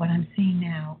 I'm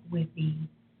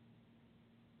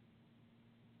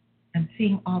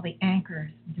seeing all the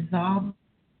anchors dissolving,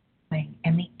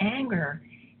 and the anger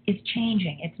is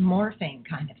changing. It's morphing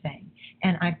kind of thing.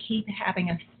 And I keep having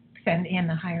us send in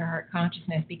the higher heart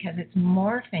consciousness, because it's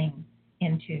morphing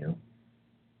into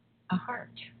a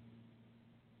heart.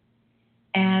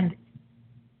 And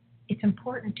it's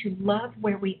important to love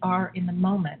where we are in the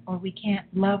moment, or we can't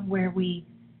love where we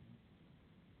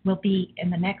will be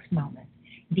in the next moment.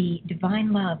 The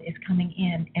divine love is coming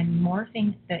in and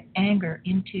morphing the anger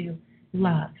into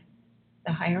love.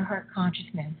 The higher heart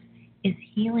consciousness is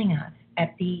healing us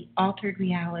at the altered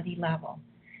reality level,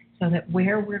 so that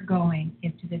where we're going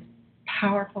is to this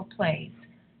powerful place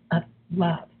of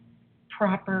love,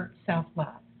 proper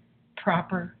self-love,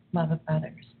 proper love of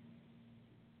others.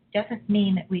 Doesn't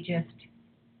mean that we just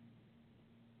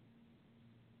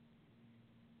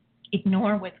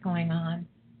ignore what's going on,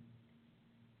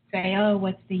 say, oh,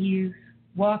 what's the use,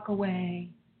 walk away,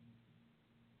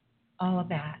 all of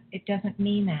that. It doesn't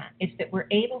mean that. It's that we're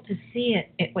able to see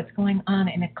what's going on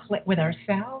with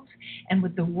ourselves and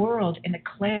with the world in a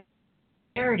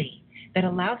clarity that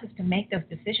allows us to make those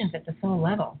decisions at the soul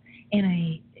level in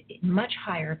a much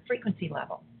higher frequency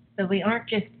level. So we aren't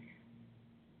just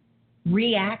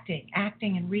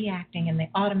acting and reacting in the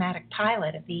automatic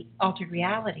pilot of the altered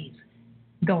realities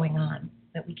going on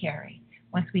that we carry.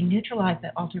 Once we neutralize the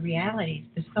altered realities,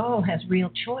 the soul has real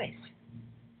choice.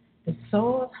 The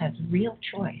soul has real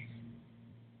choice.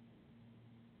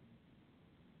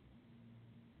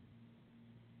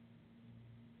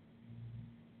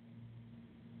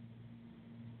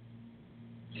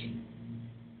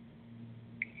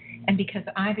 And because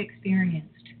I've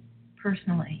experienced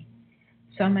personally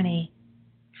so many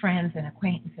friends and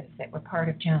acquaintances that were part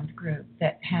of Joan's group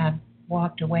that have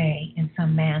walked away in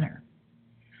some manner,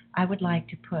 I would like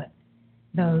to put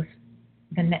the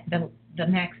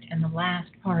next and the last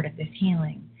part of this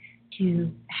healing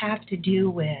to have to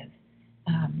do with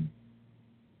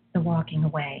the walking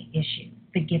away issue,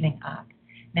 the giving up.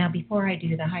 Now, before I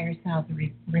do, the higher selves are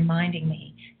reminding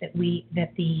me that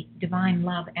the divine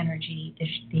love energy,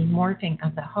 the morphing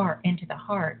of the heart into the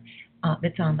heart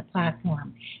that's on the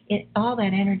platform, all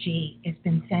that energy has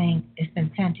been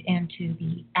sent into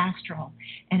the astral,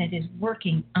 and it is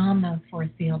working on those force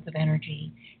fields of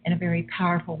energy in a very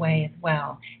powerful way as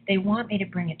well. They want me to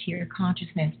bring it to your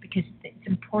consciousness because it's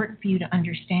important for you to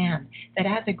understand that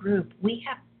as a group, we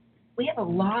have a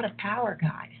lot of power,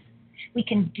 guys. We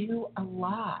can do a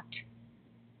lot.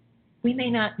 We may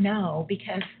not know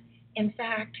because, in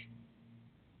fact,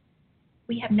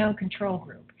 we have no control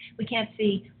group. We can't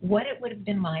see what it would have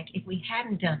been like if we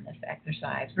hadn't done this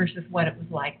exercise versus what it was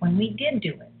like when we did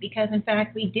do it. Because, in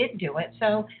fact, we did do it,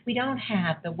 so we don't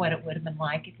have the what it would have been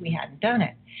like if we hadn't done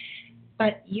it.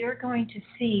 But you're going to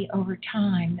see over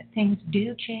time that things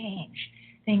do change.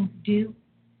 Things do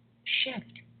shift.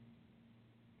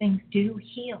 Things do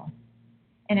heal.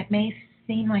 And it may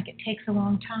seem like it takes a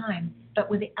long time, but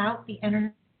without the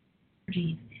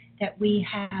energies that we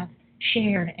have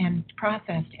shared and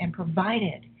processed and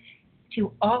provided to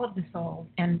all of the souls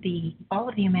and all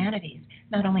of the humanities,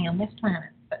 not only on this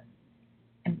planet, but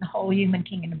in the whole human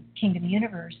kingdom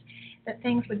universe, that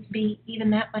things would be even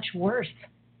that much worse.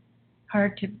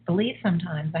 Hard to believe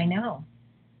sometimes, I know.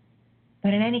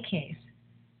 But in any case,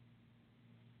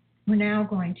 we're now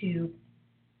going to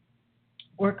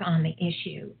work on the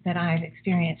issue that I've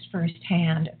experienced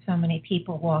firsthand of so many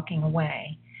people walking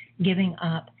away, giving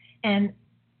up. And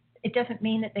it doesn't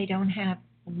mean that they don't have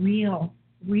real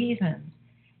reasons,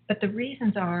 but the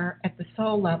reasons are at the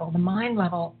soul level. The mind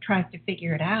level tries to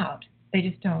figure it out. They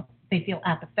just don't, they feel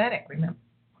apathetic. Remember,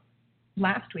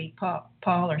 last week, Paul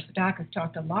or Sedacus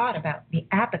talked a lot about the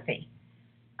apathy.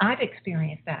 I've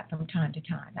experienced that from time to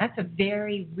time. That's a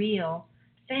very real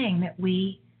thing that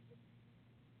we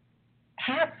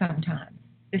have sometimes,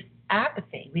 this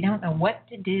apathy. We don't know what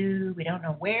to do, we don't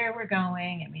know where we're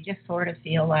going, and we just sort of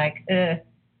feel like, I'm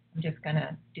just going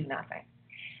to do nothing.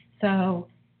 So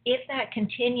if that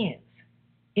continues,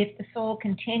 if the soul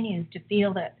continues to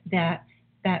feel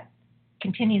that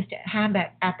continues to have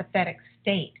that apathetic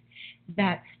state,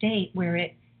 that state where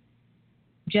it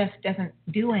just doesn't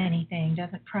do anything,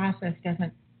 doesn't process,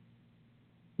 doesn't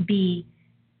be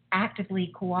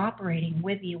actively cooperating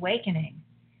with the awakening,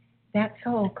 that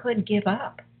soul could give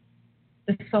up.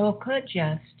 The soul could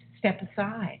just step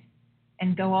aside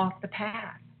and go off the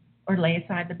path or lay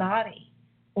aside the body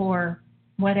or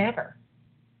whatever.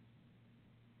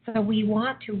 So we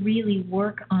want to really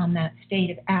work on that state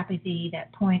of apathy,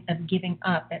 that point of giving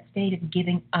up, that state of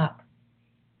giving up.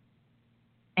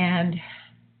 And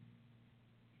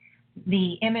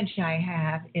the image I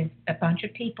have is a bunch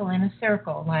of people in a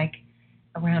circle, like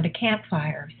around a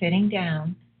campfire, sitting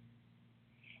down,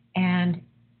 and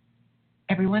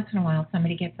every once in a while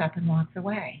somebody gets up and walks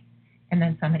away, and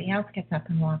then somebody else gets up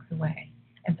and walks away,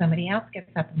 and somebody else gets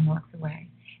up and walks away.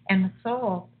 And the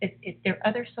soul, there are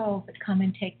other souls that come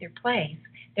and take their place.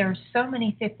 There are so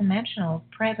many fifth dimensionals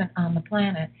present on the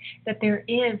planet that there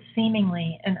is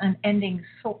seemingly an unending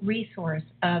resource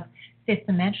of fifth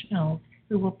dimensionals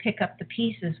who will pick up the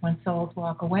pieces when souls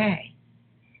walk away.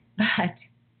 But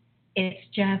it's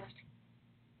just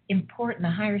important.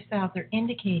 The higher selves are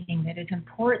indicating that it's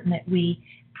important that we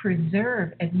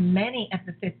preserve as many of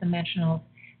the fifth dimensionals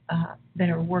that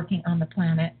are working on the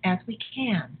planet as we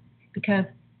can, because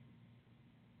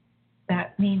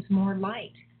that means more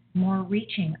light, more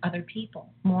reaching other people,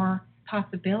 more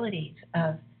possibilities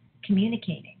of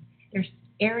communicating. There's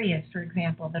areas, for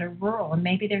example, that are rural, and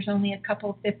maybe there's only a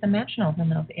couple of fifth dimensionals in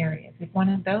those areas. If one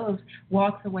of those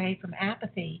walks away from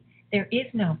apathy, there is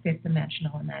no fifth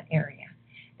dimensional in that area.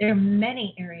 There are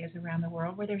many areas around the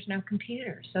world where there's no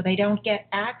computers, so they don't get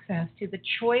access to the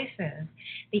choices,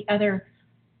 the other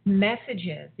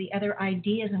messages, the other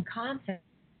ideas and concepts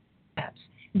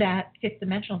that fifth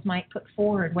dimensionals might put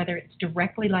forward, whether it's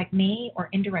directly like me or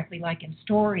indirectly like in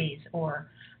stories or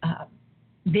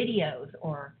videos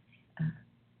or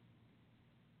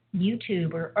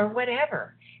YouTube or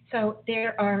whatever. So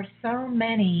there are so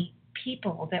many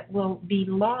people that will be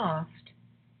lost.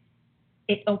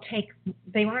 They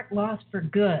aren't lost for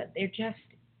good. They're just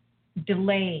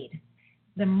delayed.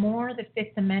 The more the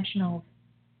fifth dimensionals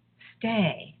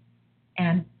stay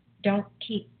and don't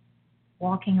keep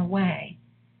walking away,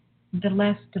 the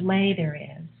less delay there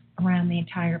is around the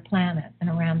entire planet and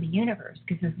around the universe.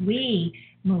 Because as we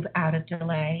move out of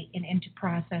delay and into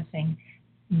processing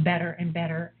better and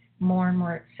better, more and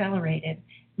more accelerated,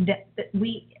 that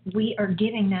we are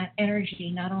giving that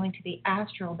energy not only to the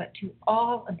astral but to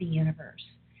all of the universe.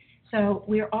 So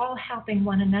we're all helping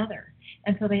one another.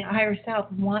 And so the higher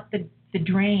self want the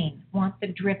drain, want the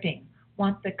dripping,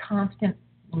 want the constant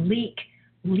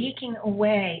leaking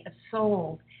away of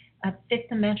souls, of fifth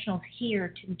dimensionals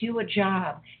here to do a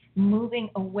job, moving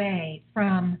away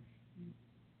from,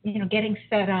 getting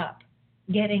fed up,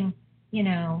 getting,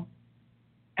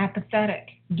 apathetic,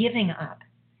 giving up.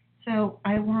 So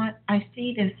I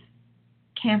see this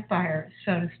campfire,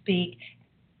 so to speak,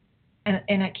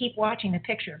 and I keep watching the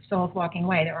picture of souls walking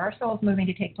away. There are souls moving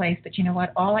to take place, but you know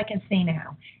what? All I can see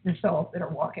now is the souls that are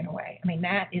walking away. I mean,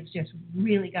 that is just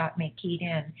really got me keyed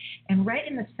in. And right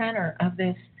in the center of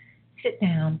this sit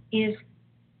down is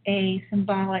a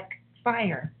symbolic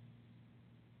fire.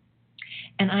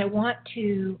 And I want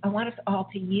us all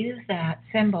to use that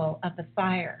symbol of the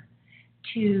fire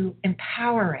to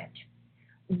empower it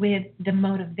with the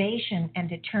motivation and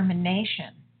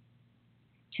determination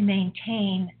to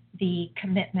maintain the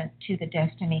commitment to the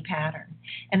destiny pattern.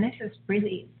 And this is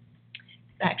really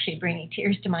actually bringing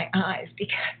tears to my eyes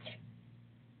because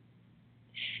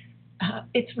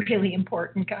it's really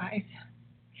important, guys.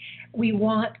 We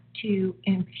want to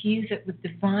infuse it with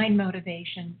divine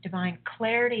motivation, divine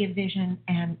clarity of vision,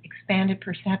 and expanded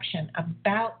perception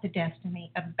about the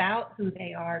destiny, about who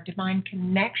they are, divine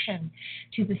connection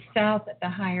to the self at the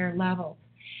higher levels.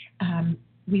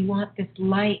 We want this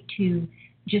light to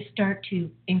just start to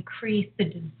increase the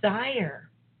desire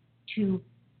to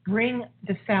bring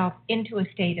the self into a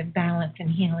state of balance and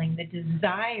healing, the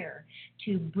desire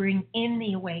to bring in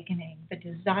the awakening, the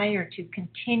desire to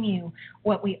continue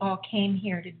what we all came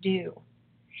here to do.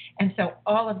 And so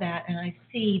all of that, and I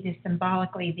see this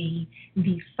symbolically,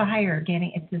 the fire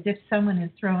getting, it's as if someone has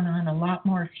thrown on a lot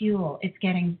more fuel. It's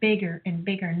getting bigger and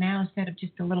bigger. Now, instead of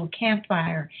just a little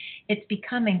campfire, it's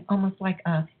becoming almost like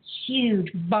a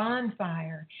huge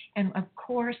bonfire. And of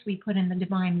course, we put in the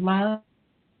divine love,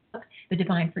 the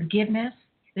divine forgiveness,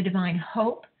 the divine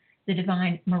hope, the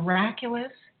divine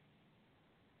miraculous,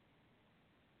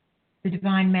 the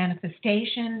divine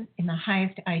manifestation in the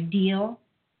highest ideal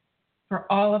for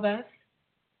all of us.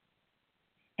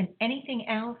 And anything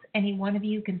else any one of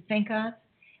you can think of,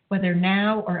 whether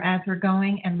now or as we're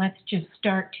going, and let's just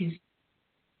start to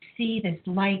see this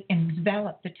light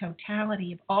envelop the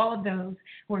totality of all of those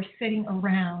who are sitting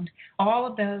around, all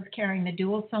of those carrying the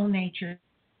dual soul nature,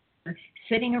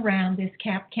 sitting around this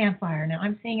campfire. Now,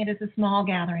 I'm seeing it as a small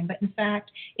gathering, but in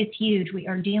fact, it's huge. We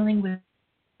are dealing with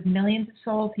millions of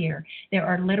souls here. There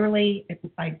are literally,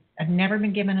 I've never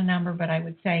been given a number, but I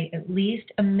would say at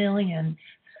least 1 million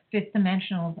fifth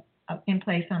dimensionals in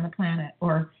place on the planet,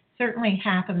 or certainly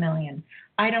 500,000.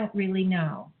 I don't really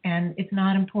know, and it's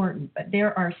not important, but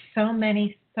there are so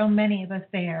many of us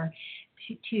there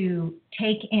to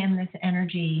take in this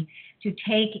energy, to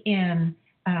take in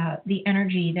the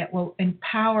energy that will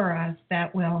empower us,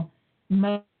 that will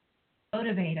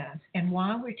motivate us. And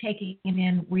while we're taking it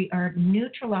in, we are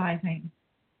neutralizing.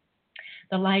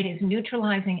 The light is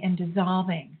neutralizing and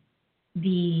dissolving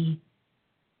the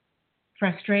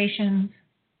frustrations,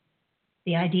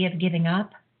 the idea of giving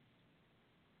up,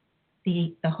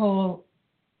 the whole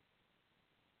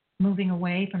moving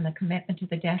away from the commitment to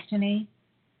the destiny,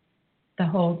 the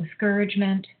whole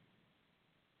discouragement,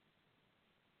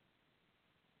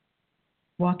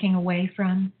 walking away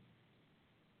from,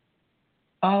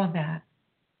 all of that.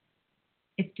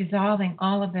 It's dissolving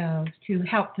all of those to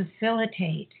help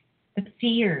facilitate the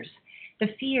fears,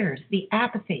 the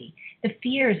apathy, the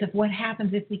fears of what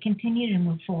happens if we continue to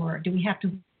move forward. Do we have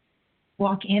to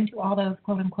walk into all those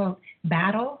quote-unquote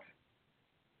battles?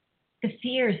 The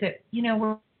fears that,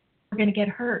 we're going to get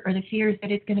hurt, or the fears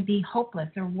that it's going to be hopeless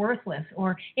or worthless,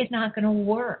 or it's not going to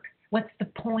work. What's the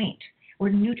point? We're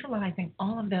neutralizing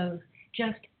all of those,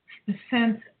 just the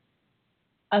sense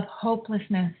of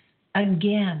hopelessness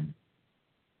again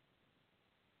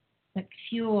that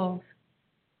fuels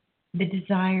the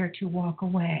desire to walk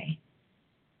away.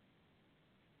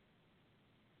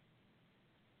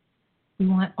 We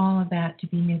want all of that to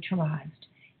be neutralized.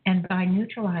 And by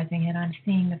neutralizing it, I'm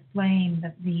seeing the flame,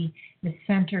 the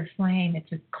center flame.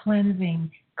 It's a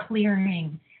cleansing,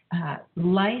 clearing,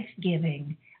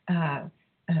 life-giving,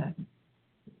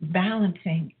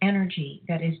 balancing energy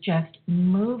that is just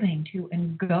moving to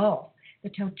engulf the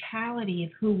totality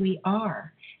of who we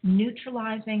are,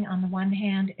 neutralizing on the one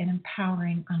hand and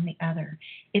empowering on the other.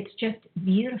 It's just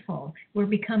beautiful. We're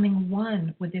becoming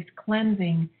one with this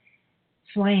cleansing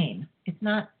flame. It's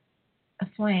not a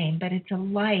flame, but it's a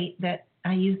light that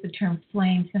I use the term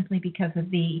flame simply because of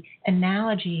the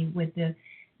analogy with the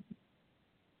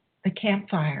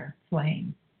campfire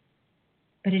flame.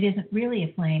 But it isn't really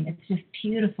a flame. It's just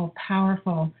beautiful,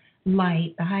 powerful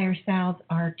light. The higher selves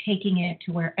are taking it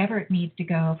to wherever it needs to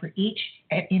go for each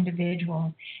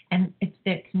individual. And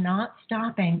it's not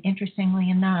stopping, interestingly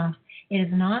enough, it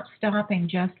is not stopping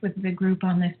just with the group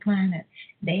on this planet.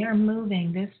 They are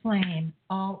moving this flame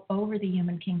all over the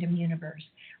human kingdom universe.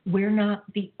 We're not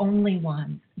the only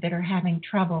ones that are having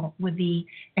trouble with the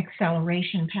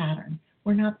acceleration pattern.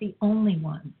 We're not the only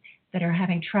ones that are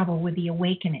having trouble with the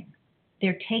awakening.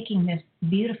 They're taking this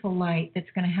beautiful light that's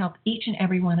going to help each and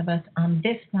every one of us on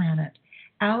this planet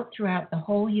out throughout the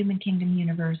whole human kingdom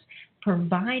universe,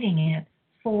 providing it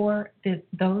for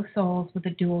those souls with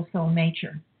a dual soul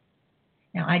nature.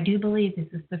 Now, I do believe this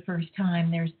is the first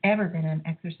time there's ever been an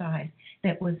exercise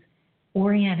that was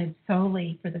oriented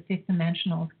solely for the fifth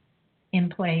dimensionals in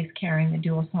place carrying the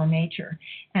dual soul nature.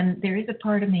 And there is a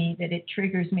part of me that it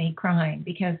triggers me crying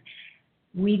because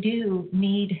we do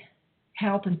need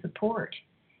help and support,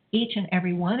 each and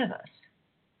every one of us.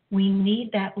 We need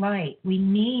that light. We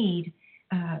need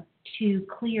to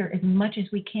clear as much as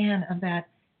we can of that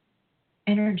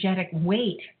energetic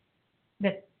weight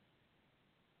that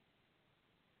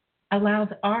allows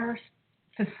our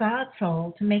facade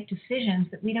soul to make decisions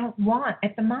that we don't want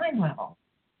at the mind level.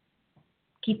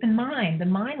 Keep in mind, the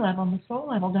mind level and the soul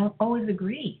level don't always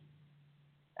agree.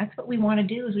 That's what we want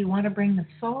to do, is we want to bring the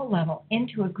soul level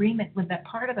into agreement with that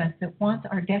part of us that wants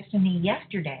our destiny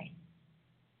yesterday,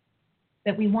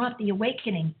 that we want the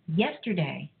awakening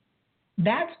yesterday.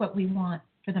 That's what we want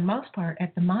for the most part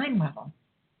at the mind level.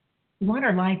 We want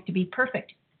our life to be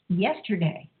perfect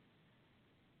yesterday.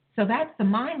 So that's the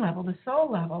mind level. The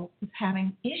soul level is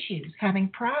having issues, having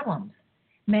problems,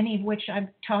 many of which I've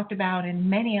talked about in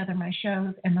many other my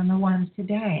shows, and then the ones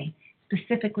today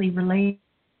specifically related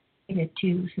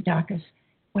to Sedacus,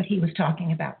 what he was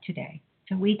talking about today.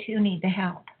 So we too need the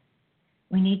help.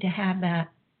 We need to have that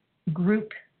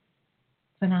group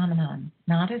phenomenon,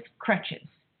 not as crutches.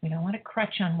 We don't want to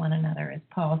crutch on one another, as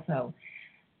Paul so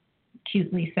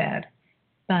cutely said,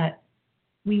 but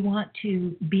we want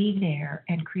to be there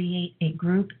and create a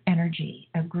group energy,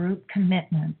 a group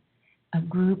commitment, a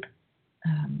group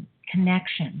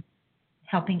connection,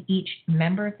 helping each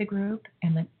member of the group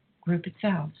and the group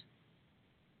itself.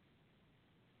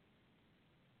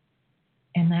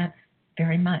 And that's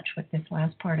very much what this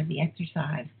last part of the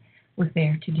exercise was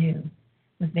there to do,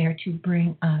 was there to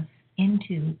bring us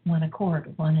into one accord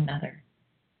with one another.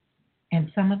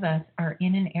 And some of us are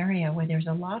in an area where there's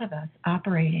a lot of us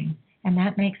operating, and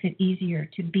that makes it easier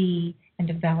to be and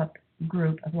develop a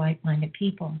group of like-minded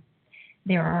people.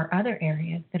 There are other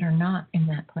areas that are not in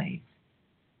that place,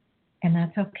 and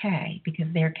that's okay because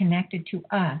they're connected to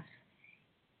us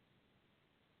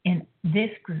in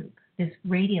this group, this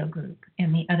radio group,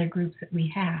 and the other groups that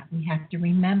we have. We have to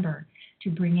remember to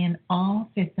bring in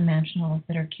all fifth dimensionals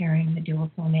that are carrying the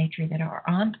dual soul nature that are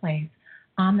on place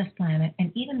on this planet,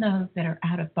 and even those that are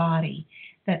out of body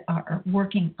that are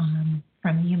working on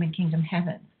from the human kingdom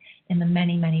heavens in the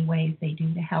many, many ways they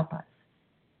do to help us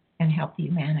and help the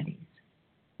humanities.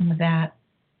 And with that,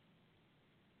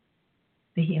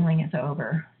 the healing is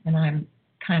over, and I'm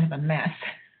kind of a mess.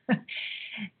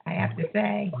 I have to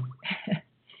say,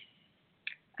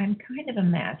 I'm kind of a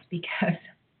mess because,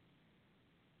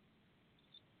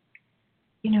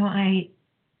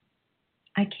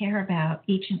 I care about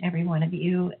each and every one of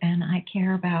you, and I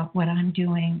care about what I'm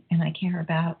doing, and I care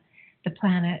about the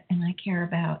planet, and I care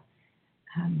about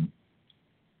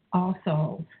all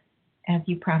souls, as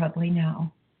you probably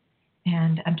know.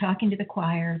 And I'm talking to the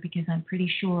choir because I'm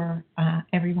pretty sure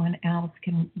everyone else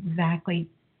can exactly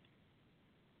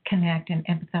connect and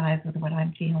empathize with what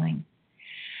I'm feeling.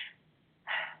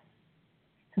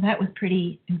 So that was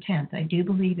pretty intense. I do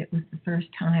believe it was the first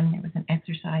time there was an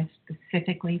exercise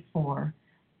specifically for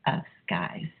us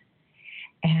guys.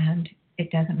 And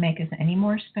it doesn't make us any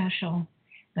more special,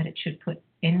 but it should put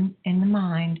in the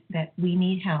mind that we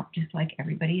need help just like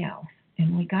everybody else.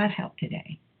 And we got help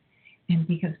today. And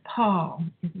because Paul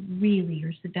is really,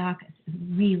 or Sedacus, is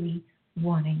really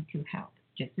wanting to help,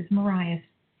 just as Mariah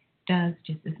does,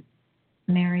 just as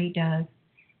Mary does.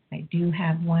 I do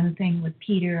have one thing with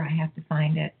Peter. I have to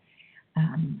find it.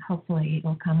 Hopefully it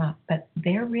will come up. But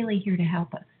they're really here to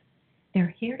help us.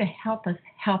 They're here to help us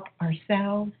help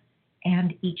ourselves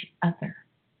and each other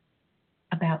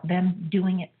about them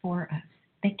doing it for us.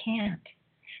 They can't.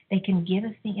 They can give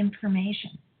us the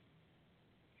information.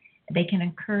 They can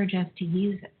encourage us to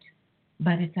use it.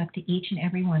 but it's up to each and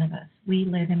every one of us. We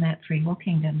live in that free will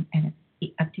kingdom, and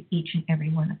it's up to each and every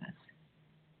one of us.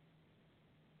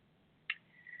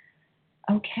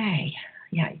 Okay,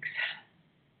 yikes.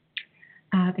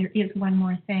 There is one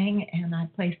more thing, and I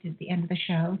placed it at the end of the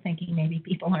show thinking maybe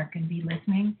people aren't going to be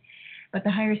listening. But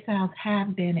the higher selves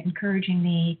have been encouraging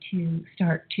me to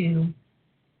start to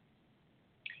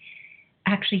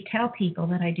actually tell people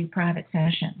that I do private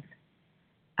sessions.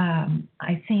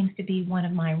 It seems to be one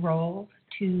of my roles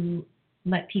to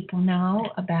let people know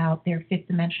about their fifth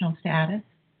dimensional status.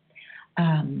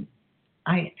 I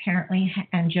apparently,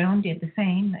 and Joan did the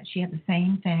same, that she had the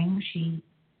same thing. She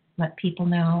let people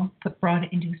know, brought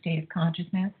it into a state of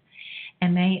consciousness,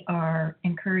 and they are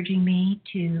encouraging me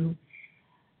to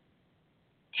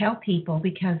tell people,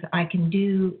 because I can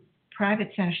do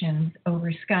private sessions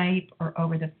over Skype or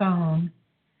over the phone.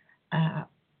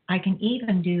 I can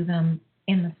even do them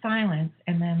in the silence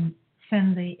and then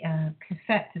send the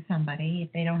cassette to somebody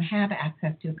if they don't have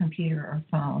access to a computer or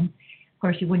phone. Of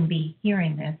course, you wouldn't be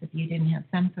hearing this if you didn't have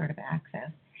some sort of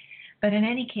access. But in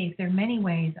any case, there are many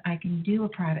ways I can do a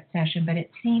private session, but it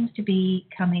seems to be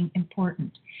becoming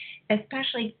important,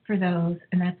 especially for those,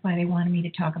 and that's why they wanted me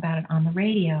to talk about it on the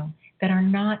radio, that are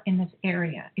not in this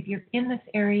area. If you're in this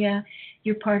area,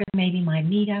 you're part of maybe my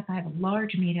meetup. I have a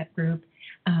large meetup group,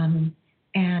 and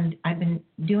I've been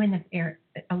doing this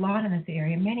a lot in this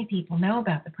area. Many people know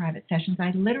about the private sessions.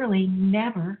 I literally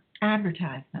never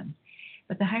advertise them.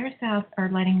 But the higher selves are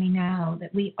letting me know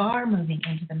that we are moving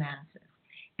into the masses.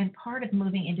 And part of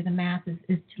moving into the masses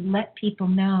is to let people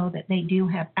know that they do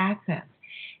have access.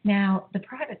 Now, the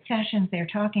private sessions they're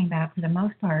talking about, for the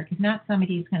most part, is not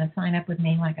somebody who's going to sign up with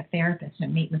me like a therapist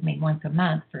and meet with me once a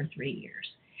month for 3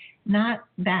 years. Not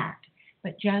that,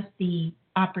 but just the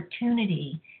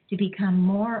opportunity to become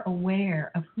more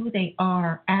aware of who they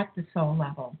are at the soul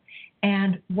level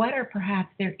and what are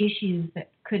perhaps their issues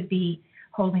that could be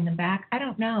holding them back. I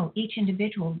don't know. Each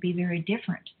individual will be very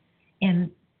different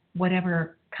in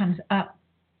whatever comes up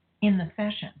in the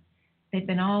session. They've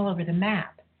been all over the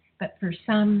map, but for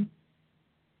some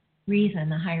reason,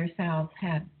 the higher selves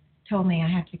have told me I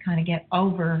have to kind of get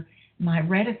over my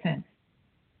reticence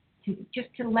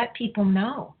to let people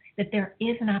know that there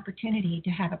is an opportunity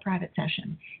to have a private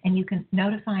session. And you can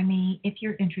notify me if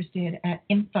you're interested at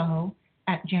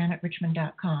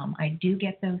info@janetrichmond.com. I do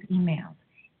get those emails,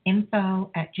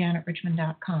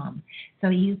 info@janetrichmond.com. So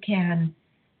you can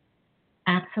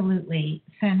absolutely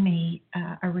send me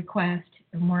a request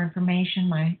for more information.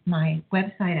 My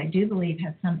website, I do believe,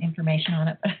 has some information on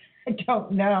it, but I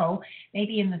don't know.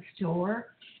 Maybe in the store,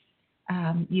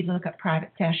 you look up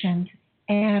private sessions.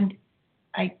 And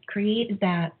I created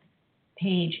that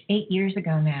page 8 years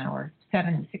ago now, or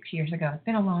 6 years ago. It's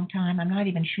been a long time. I'm not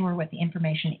even sure what the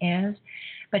information is,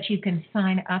 but you can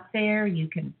sign up there. You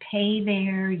can pay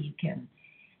there. You can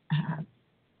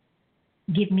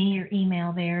give me your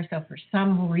email there. So for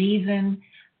some reason,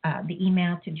 the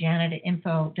email to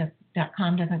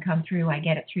janet@info.com doesn't come through. I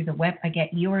get it through the web. I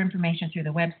get your information through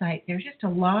the website. There's just a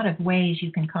lot of ways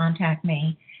you can contact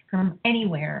me from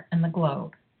anywhere in the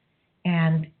globe.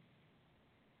 And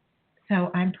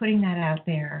so I'm putting that out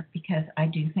there because I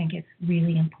do think it's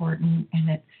really important, and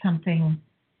it's something,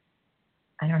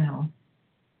 I don't know,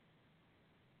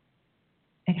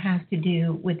 it has to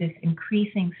do with this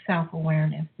increasing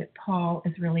self-awareness that Paul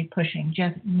is really pushing.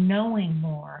 Just knowing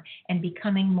more and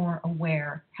becoming more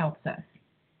aware helps us.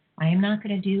 I am not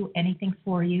going to do anything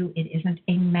for you. It isn't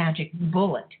a magic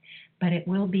bullet, but it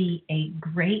will be a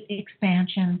great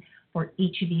expansion for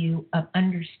each of you of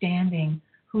understanding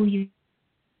who you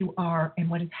are and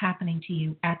what is happening to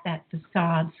you at that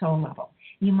facade soul level.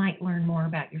 You might learn more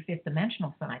about your fifth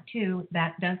dimensional side too.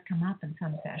 That does come up in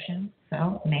some sessions,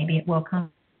 so maybe it will come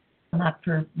up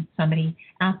for somebody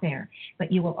out there.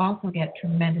 But you will also get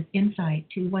tremendous insight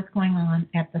to what's going on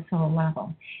at the soul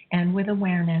level. And with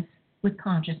awareness, with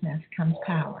consciousness comes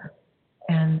power.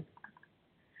 And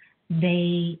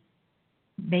the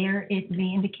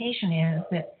indication is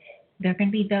that there are going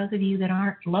to be those of you that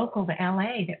aren't local to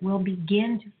LA that will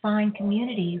begin to find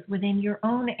communities within your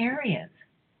own areas.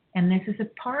 And this is a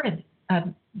part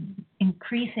of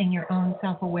increasing your own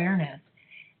self-awareness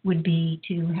would be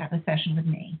to have a session with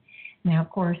me. Now,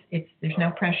 of course, there's no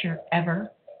pressure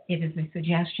ever. It is a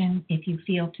suggestion. If you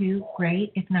feel to,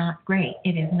 great. If not, great.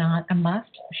 It is not a must,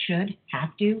 should,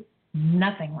 have to,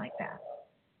 nothing like that.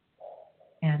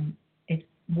 And it's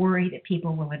worry that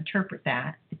people will interpret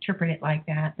it like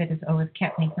that has always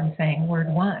kept me from saying word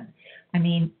one. I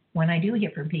mean, when I do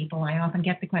hear from people, I often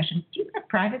get the question, do you have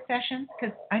private sessions?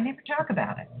 Because I never talk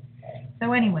about it.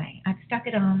 So anyway, I've stuck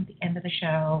it on the end of the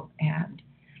show, and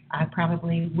I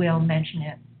probably will mention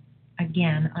it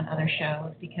again on other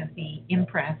shows because the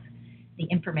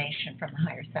information from the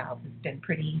higher self has been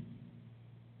pretty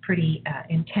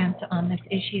intense on this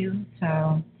issue.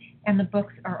 So, and the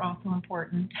books are also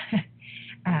important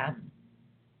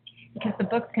because the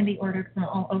books can be ordered from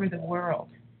all over the world.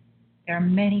 There are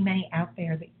many, many out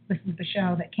there that listen to the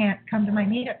show that can't come to my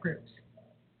meetup groups.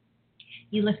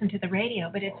 You listen to the radio,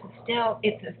 but it's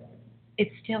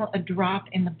still a drop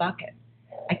in the bucket.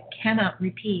 I cannot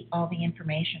repeat all the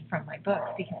information from my books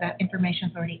because that information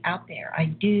is already out there. I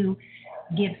do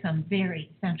give some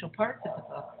very essential parts of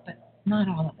the book, but not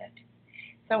all of it.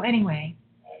 So anyway,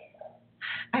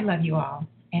 I love you all,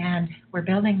 and we're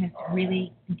building this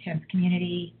really intense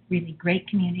community, really great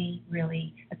community,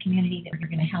 really a community that we're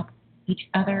going to help each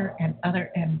other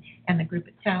and the group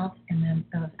itself, and then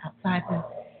those outside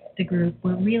the group.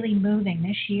 We're really moving.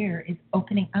 This year is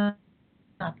opening up.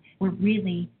 We're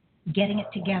really getting it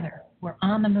together. We're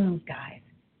on the move, guys.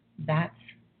 That's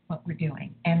what we're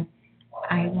doing. And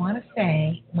I want to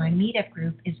say my meetup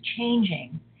group is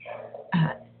changing.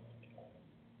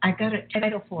 I got a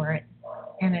title for it,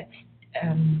 and it's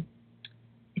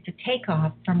a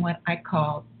takeoff from what I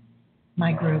called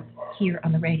my group here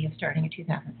on the radio starting in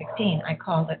 2016. I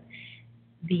called it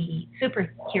the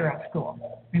Superhero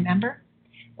School. Remember?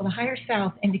 Well, the higher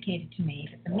self indicated to me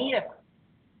that the meetup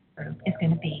group is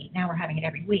going to be, now we're having it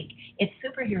every week, it's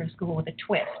Superhero School with a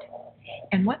twist.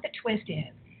 And what the twist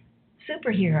is,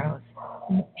 superheroes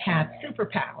have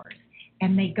superpowers,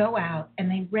 and they go out and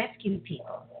they rescue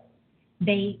people.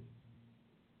 They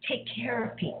take care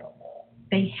of people.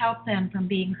 They help them from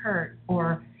being hurt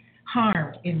or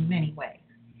harmed in many ways.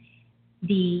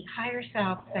 The higher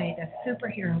self say the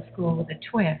Superhero School with a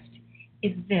twist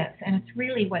is this, and it's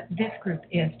really what this group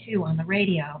is too on the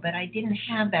radio, but I didn't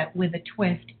have that with a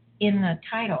twist in the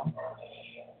title.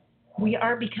 We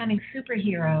are becoming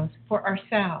superheroes for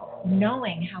ourselves,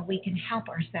 knowing how we can help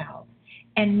ourselves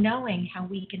and knowing how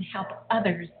we can help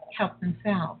others help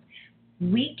themselves.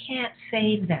 We can't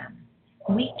save them.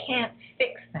 We can't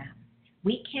fix them.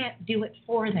 We can't do it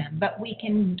for them, but we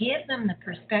can give them the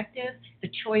perspective, the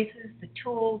choices, the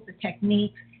tools, the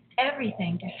techniques,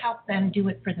 everything to help them do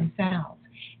it for themselves.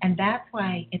 And that's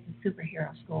why it's a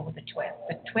superhero school with a twist.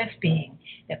 The twist being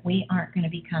that we aren't going to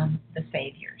become the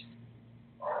saviors.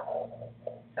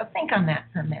 So think on that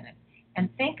for a minute.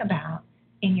 And think about,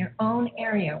 in your own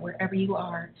area, wherever you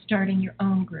are, starting your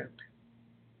own group.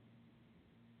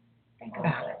 Think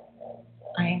about it.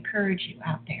 I encourage you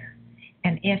out there.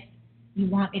 And if you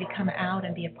want me to come out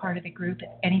and be a part of the group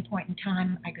at any point in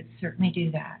time, I could certainly do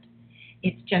that.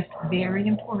 It's just very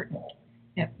important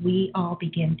that we all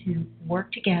begin to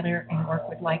work together and work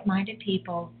with like-minded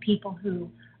people, people who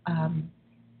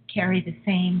carry the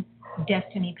same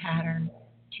destiny pattern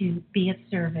to be of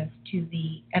service to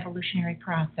the evolutionary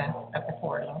process of the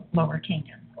four lower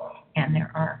kingdoms. And there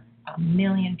are a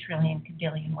million, trillion,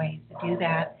 cadillion ways to do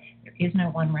that. There is no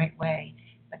one right way.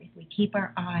 But if we keep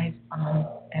our eyes on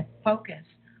and focus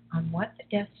on what the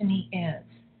destiny is,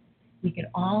 we could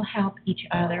all help each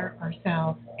other,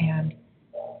 ourselves, and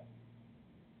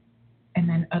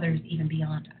then others even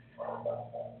beyond us.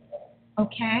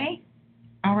 Okay?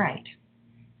 All right.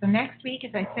 So next week,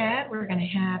 as I said, we're going to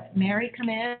have Mary come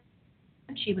in.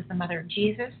 She was the mother of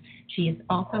Jesus. She is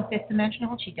also fifth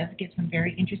dimensional. She does give some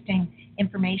very interesting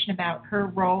information about her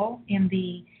role in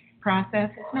the process.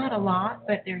 It's not a lot,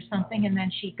 but there's something, and then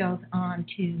she goes on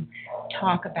to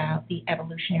talk about the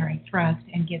evolutionary thrust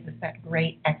and gives us that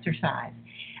great exercise.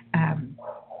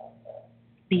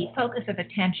 The focus of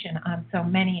attention on so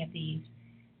many of these,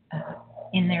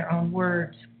 in their own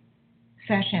words,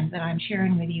 sessions that I'm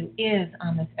sharing with you is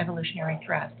on this evolutionary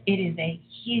thrust. It is a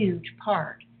huge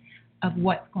part of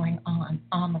what's going on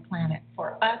the planet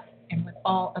for us and with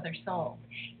all other souls.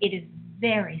 It is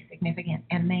very significant,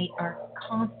 and they are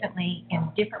constantly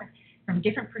from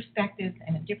different perspectives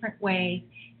and in different ways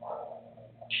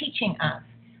teaching us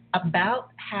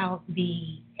about how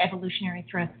the evolutionary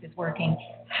thrust is working,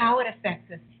 how it affects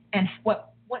us, and what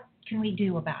can we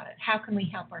do about it? How can we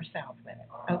help ourselves with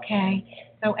it? Okay?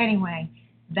 So anyway,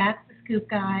 that's the scoop,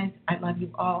 guys. I love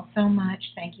you all so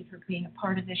much. Thank you for being a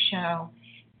part of this show.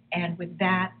 And with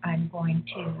that, I'm going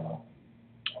to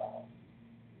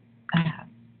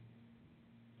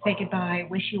say goodbye,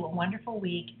 wish you a wonderful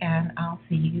week, and I'll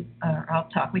see you, or I'll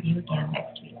talk with you again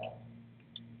next week.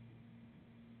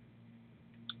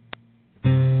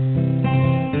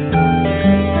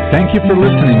 Thank you for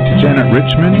listening to Janet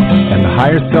Richmond and the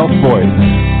Higher Self Voice.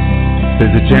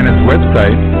 Visit Janet's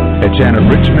website at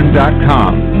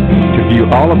janetrichmond.com to view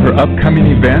all of her upcoming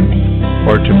events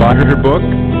or to buy her book,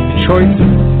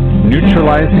 Choices,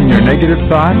 neutralizing your negative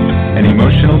thoughts and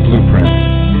emotional blueprint.